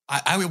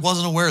 I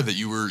wasn't aware that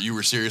you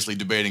were seriously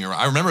debating.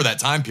 I remember that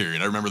time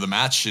period. I remember the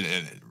match at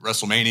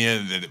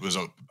WrestleMania. That it was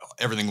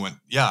everything went.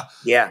 Yeah.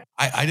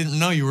 I didn't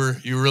know you were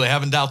really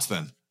having doubts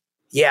then.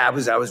 Yeah, I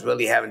was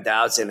really having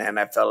doubts, and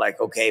I felt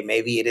like, okay,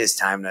 maybe it is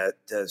time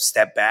to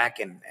step back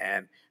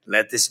and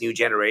let this new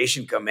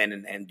generation come in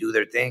and do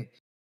their thing.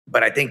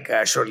 But I think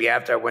shortly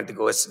after, I went to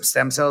go with some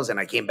stem cells, and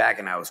I came back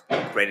and I was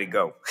ready to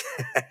go.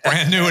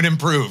 Brand new and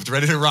improved,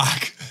 ready to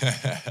rock.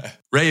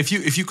 Ray, if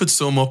you could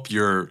sum up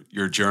your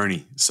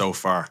journey so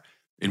far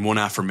in one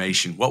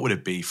affirmation, what would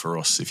it be for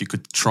us? If you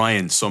could try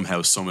and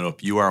somehow sum it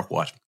up, you are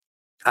what?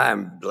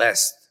 I'm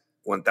blessed,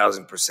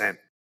 1,000%,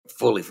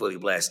 fully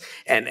blessed.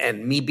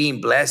 And me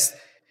being blessed,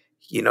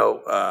 you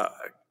know,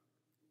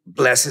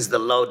 blesses the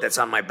load that's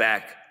on my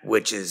back,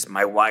 which is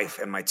my wife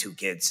and my 2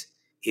 kids,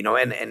 you know,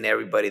 and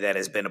everybody that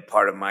has been a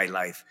part of my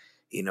life,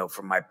 you know,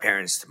 from my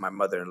parents to my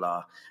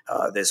mother-in-law,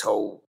 this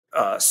whole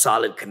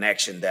solid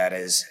connection that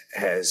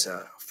has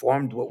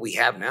formed what we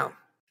have now.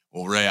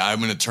 Well, Ray, I'm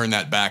going to turn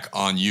that back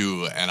on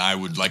you, and I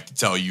would like to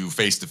tell you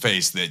face to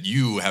face that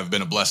you have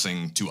been a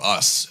blessing to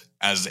us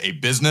as a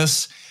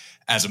business,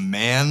 as a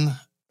man.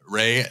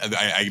 Ray,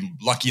 I'm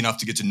lucky enough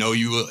to get to know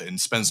you and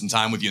spend some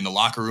time with you in the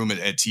locker room at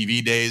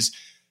TV days.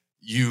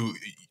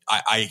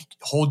 I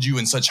hold you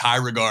in such high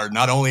regard,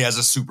 not only as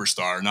a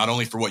superstar, not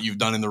only for what you've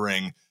done in the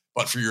ring,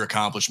 but for your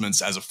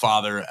accomplishments as a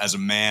father, as a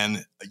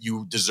man.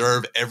 You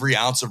deserve every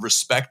ounce of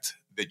respect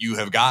that you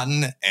have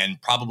gotten,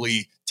 and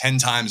probably 10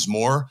 times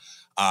more.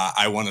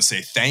 I want to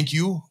say thank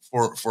you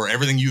for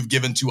everything you've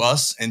given to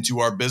us and to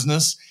our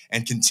business,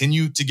 and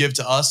continue to give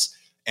to us.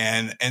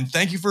 And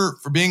thank you for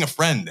being a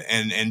friend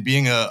and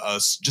being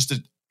just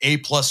an A+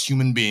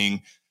 human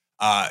being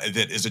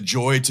that is a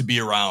joy to be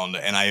around.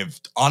 And I have,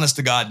 honest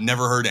to God,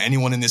 never heard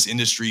anyone in this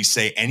industry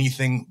say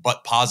anything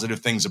but positive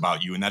things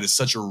about you. And that is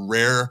such a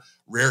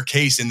rare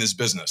case in this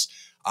business.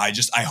 I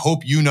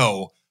hope you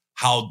know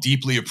how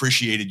deeply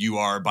appreciated you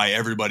are by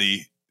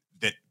everybody.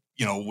 That,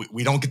 you know,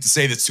 we don't get to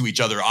say this to each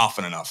other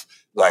often enough.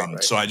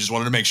 Right. So I just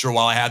wanted to make sure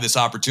while I had this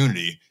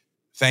opportunity,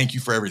 thank you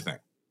for everything.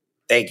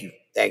 Thank you.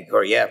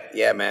 Or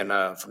yeah,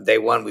 man. From day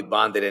one, we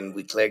bonded and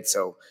we clicked.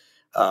 So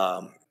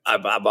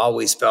I've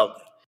always felt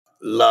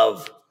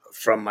love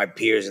from my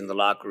peers in the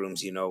locker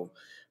rooms, you know,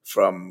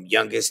 from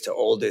youngest to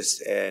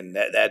oldest, and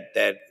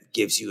that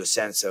gives you a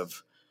sense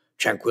of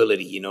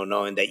tranquility, you know,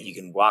 knowing that you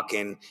can walk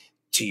in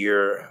to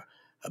your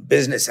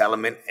business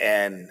element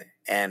and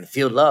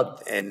feel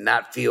loved and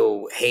not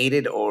feel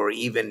hated or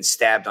even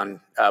stabbed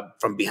on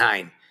from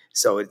behind.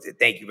 So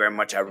thank you very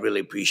much. I really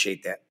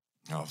appreciate that.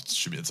 Oh,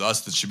 it's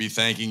us that should be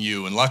thanking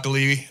you. And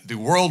luckily, the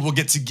world will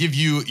get to give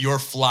you your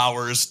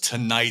flowers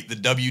tonight. The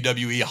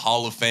WWE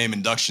Hall of Fame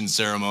induction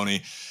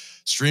ceremony,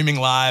 streaming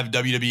live,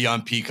 WWE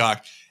on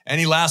Peacock.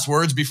 Any last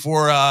words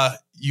before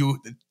you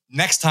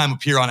next time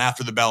appear on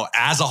After the Bell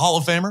as a Hall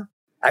of Famer?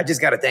 I just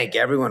got to thank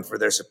everyone for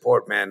their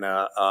support, man.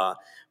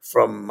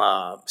 From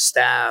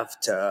staff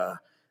to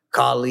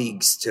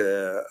colleagues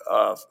to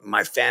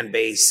my fan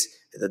base,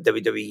 the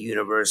WWE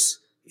universe,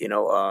 you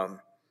know,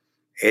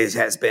 it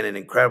has been an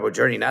incredible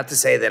journey. Not to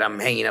say that I'm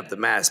hanging up the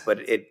mask, but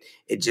it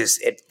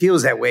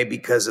feels that way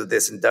because of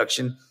this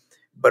induction.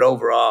 But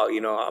overall,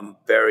 you know, I'm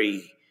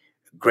very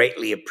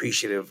greatly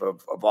appreciative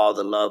of all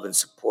the love and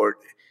support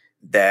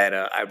that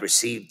I've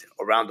received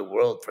around the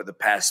world for the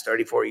past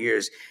 34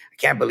 years. I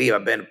can't believe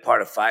I've been a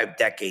part of 5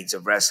 decades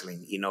of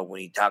wrestling. You know,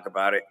 when you talk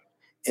about it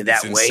in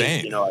that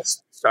way, you know, I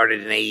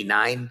started in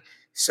 '89.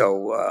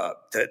 So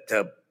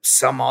to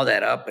sum all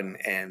that up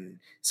and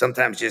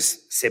sometimes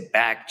just sit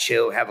back,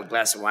 chill, have a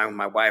glass of wine with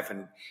my wife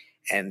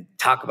and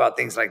talk about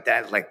things like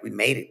that. Like, we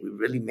made it. We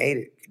really made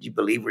it. Could you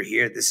believe we're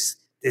here? This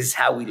is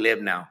how we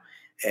live now.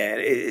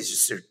 And it's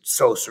just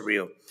so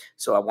surreal.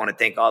 So I want to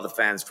thank all the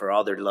fans for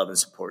all their love and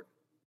support.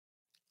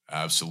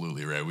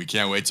 Absolutely, Ray. We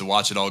can't wait to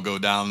watch it all go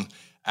down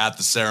at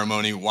the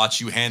ceremony, watch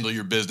you handle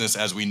your business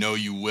as we know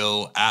you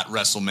will at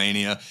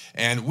WrestleMania.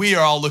 And we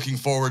are all looking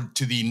forward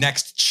to the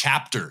next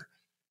chapter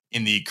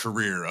in the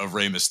career of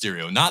Rey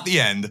Mysterio. Not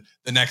the end,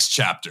 the next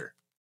chapter.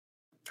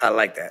 I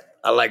like that.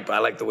 I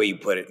like the way you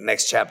put it.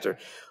 Next chapter.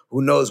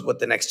 Who knows what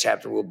the next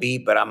chapter will be,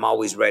 but I'm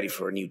always ready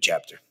for a new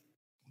chapter.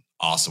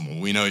 Awesome. Well,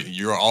 we know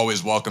you're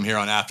always welcome here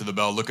on After the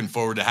Bell. Looking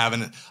forward to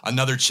having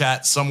another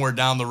chat somewhere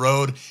down the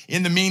road.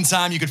 In the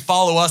meantime, you can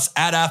follow us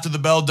at After the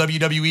Bell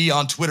WWE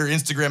on Twitter,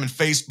 Instagram, and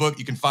Facebook.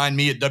 You can find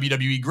me at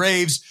WWE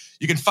Graves.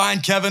 You can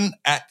find Kevin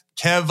at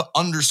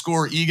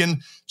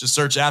Kev_Egan. Just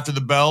search After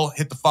the Bell,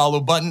 hit the follow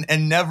button,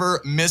 and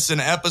never miss an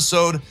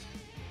episode.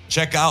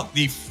 Check out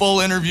the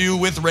full interview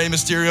with Rey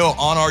Mysterio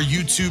on our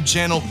YouTube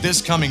channel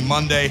this coming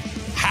Monday.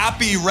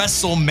 Happy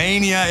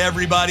WrestleMania,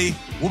 everybody.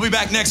 We'll be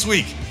back next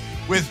week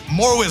with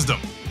more wisdom,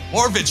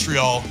 more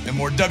vitriol, and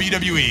more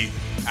WWE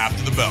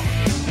After the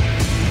Bell.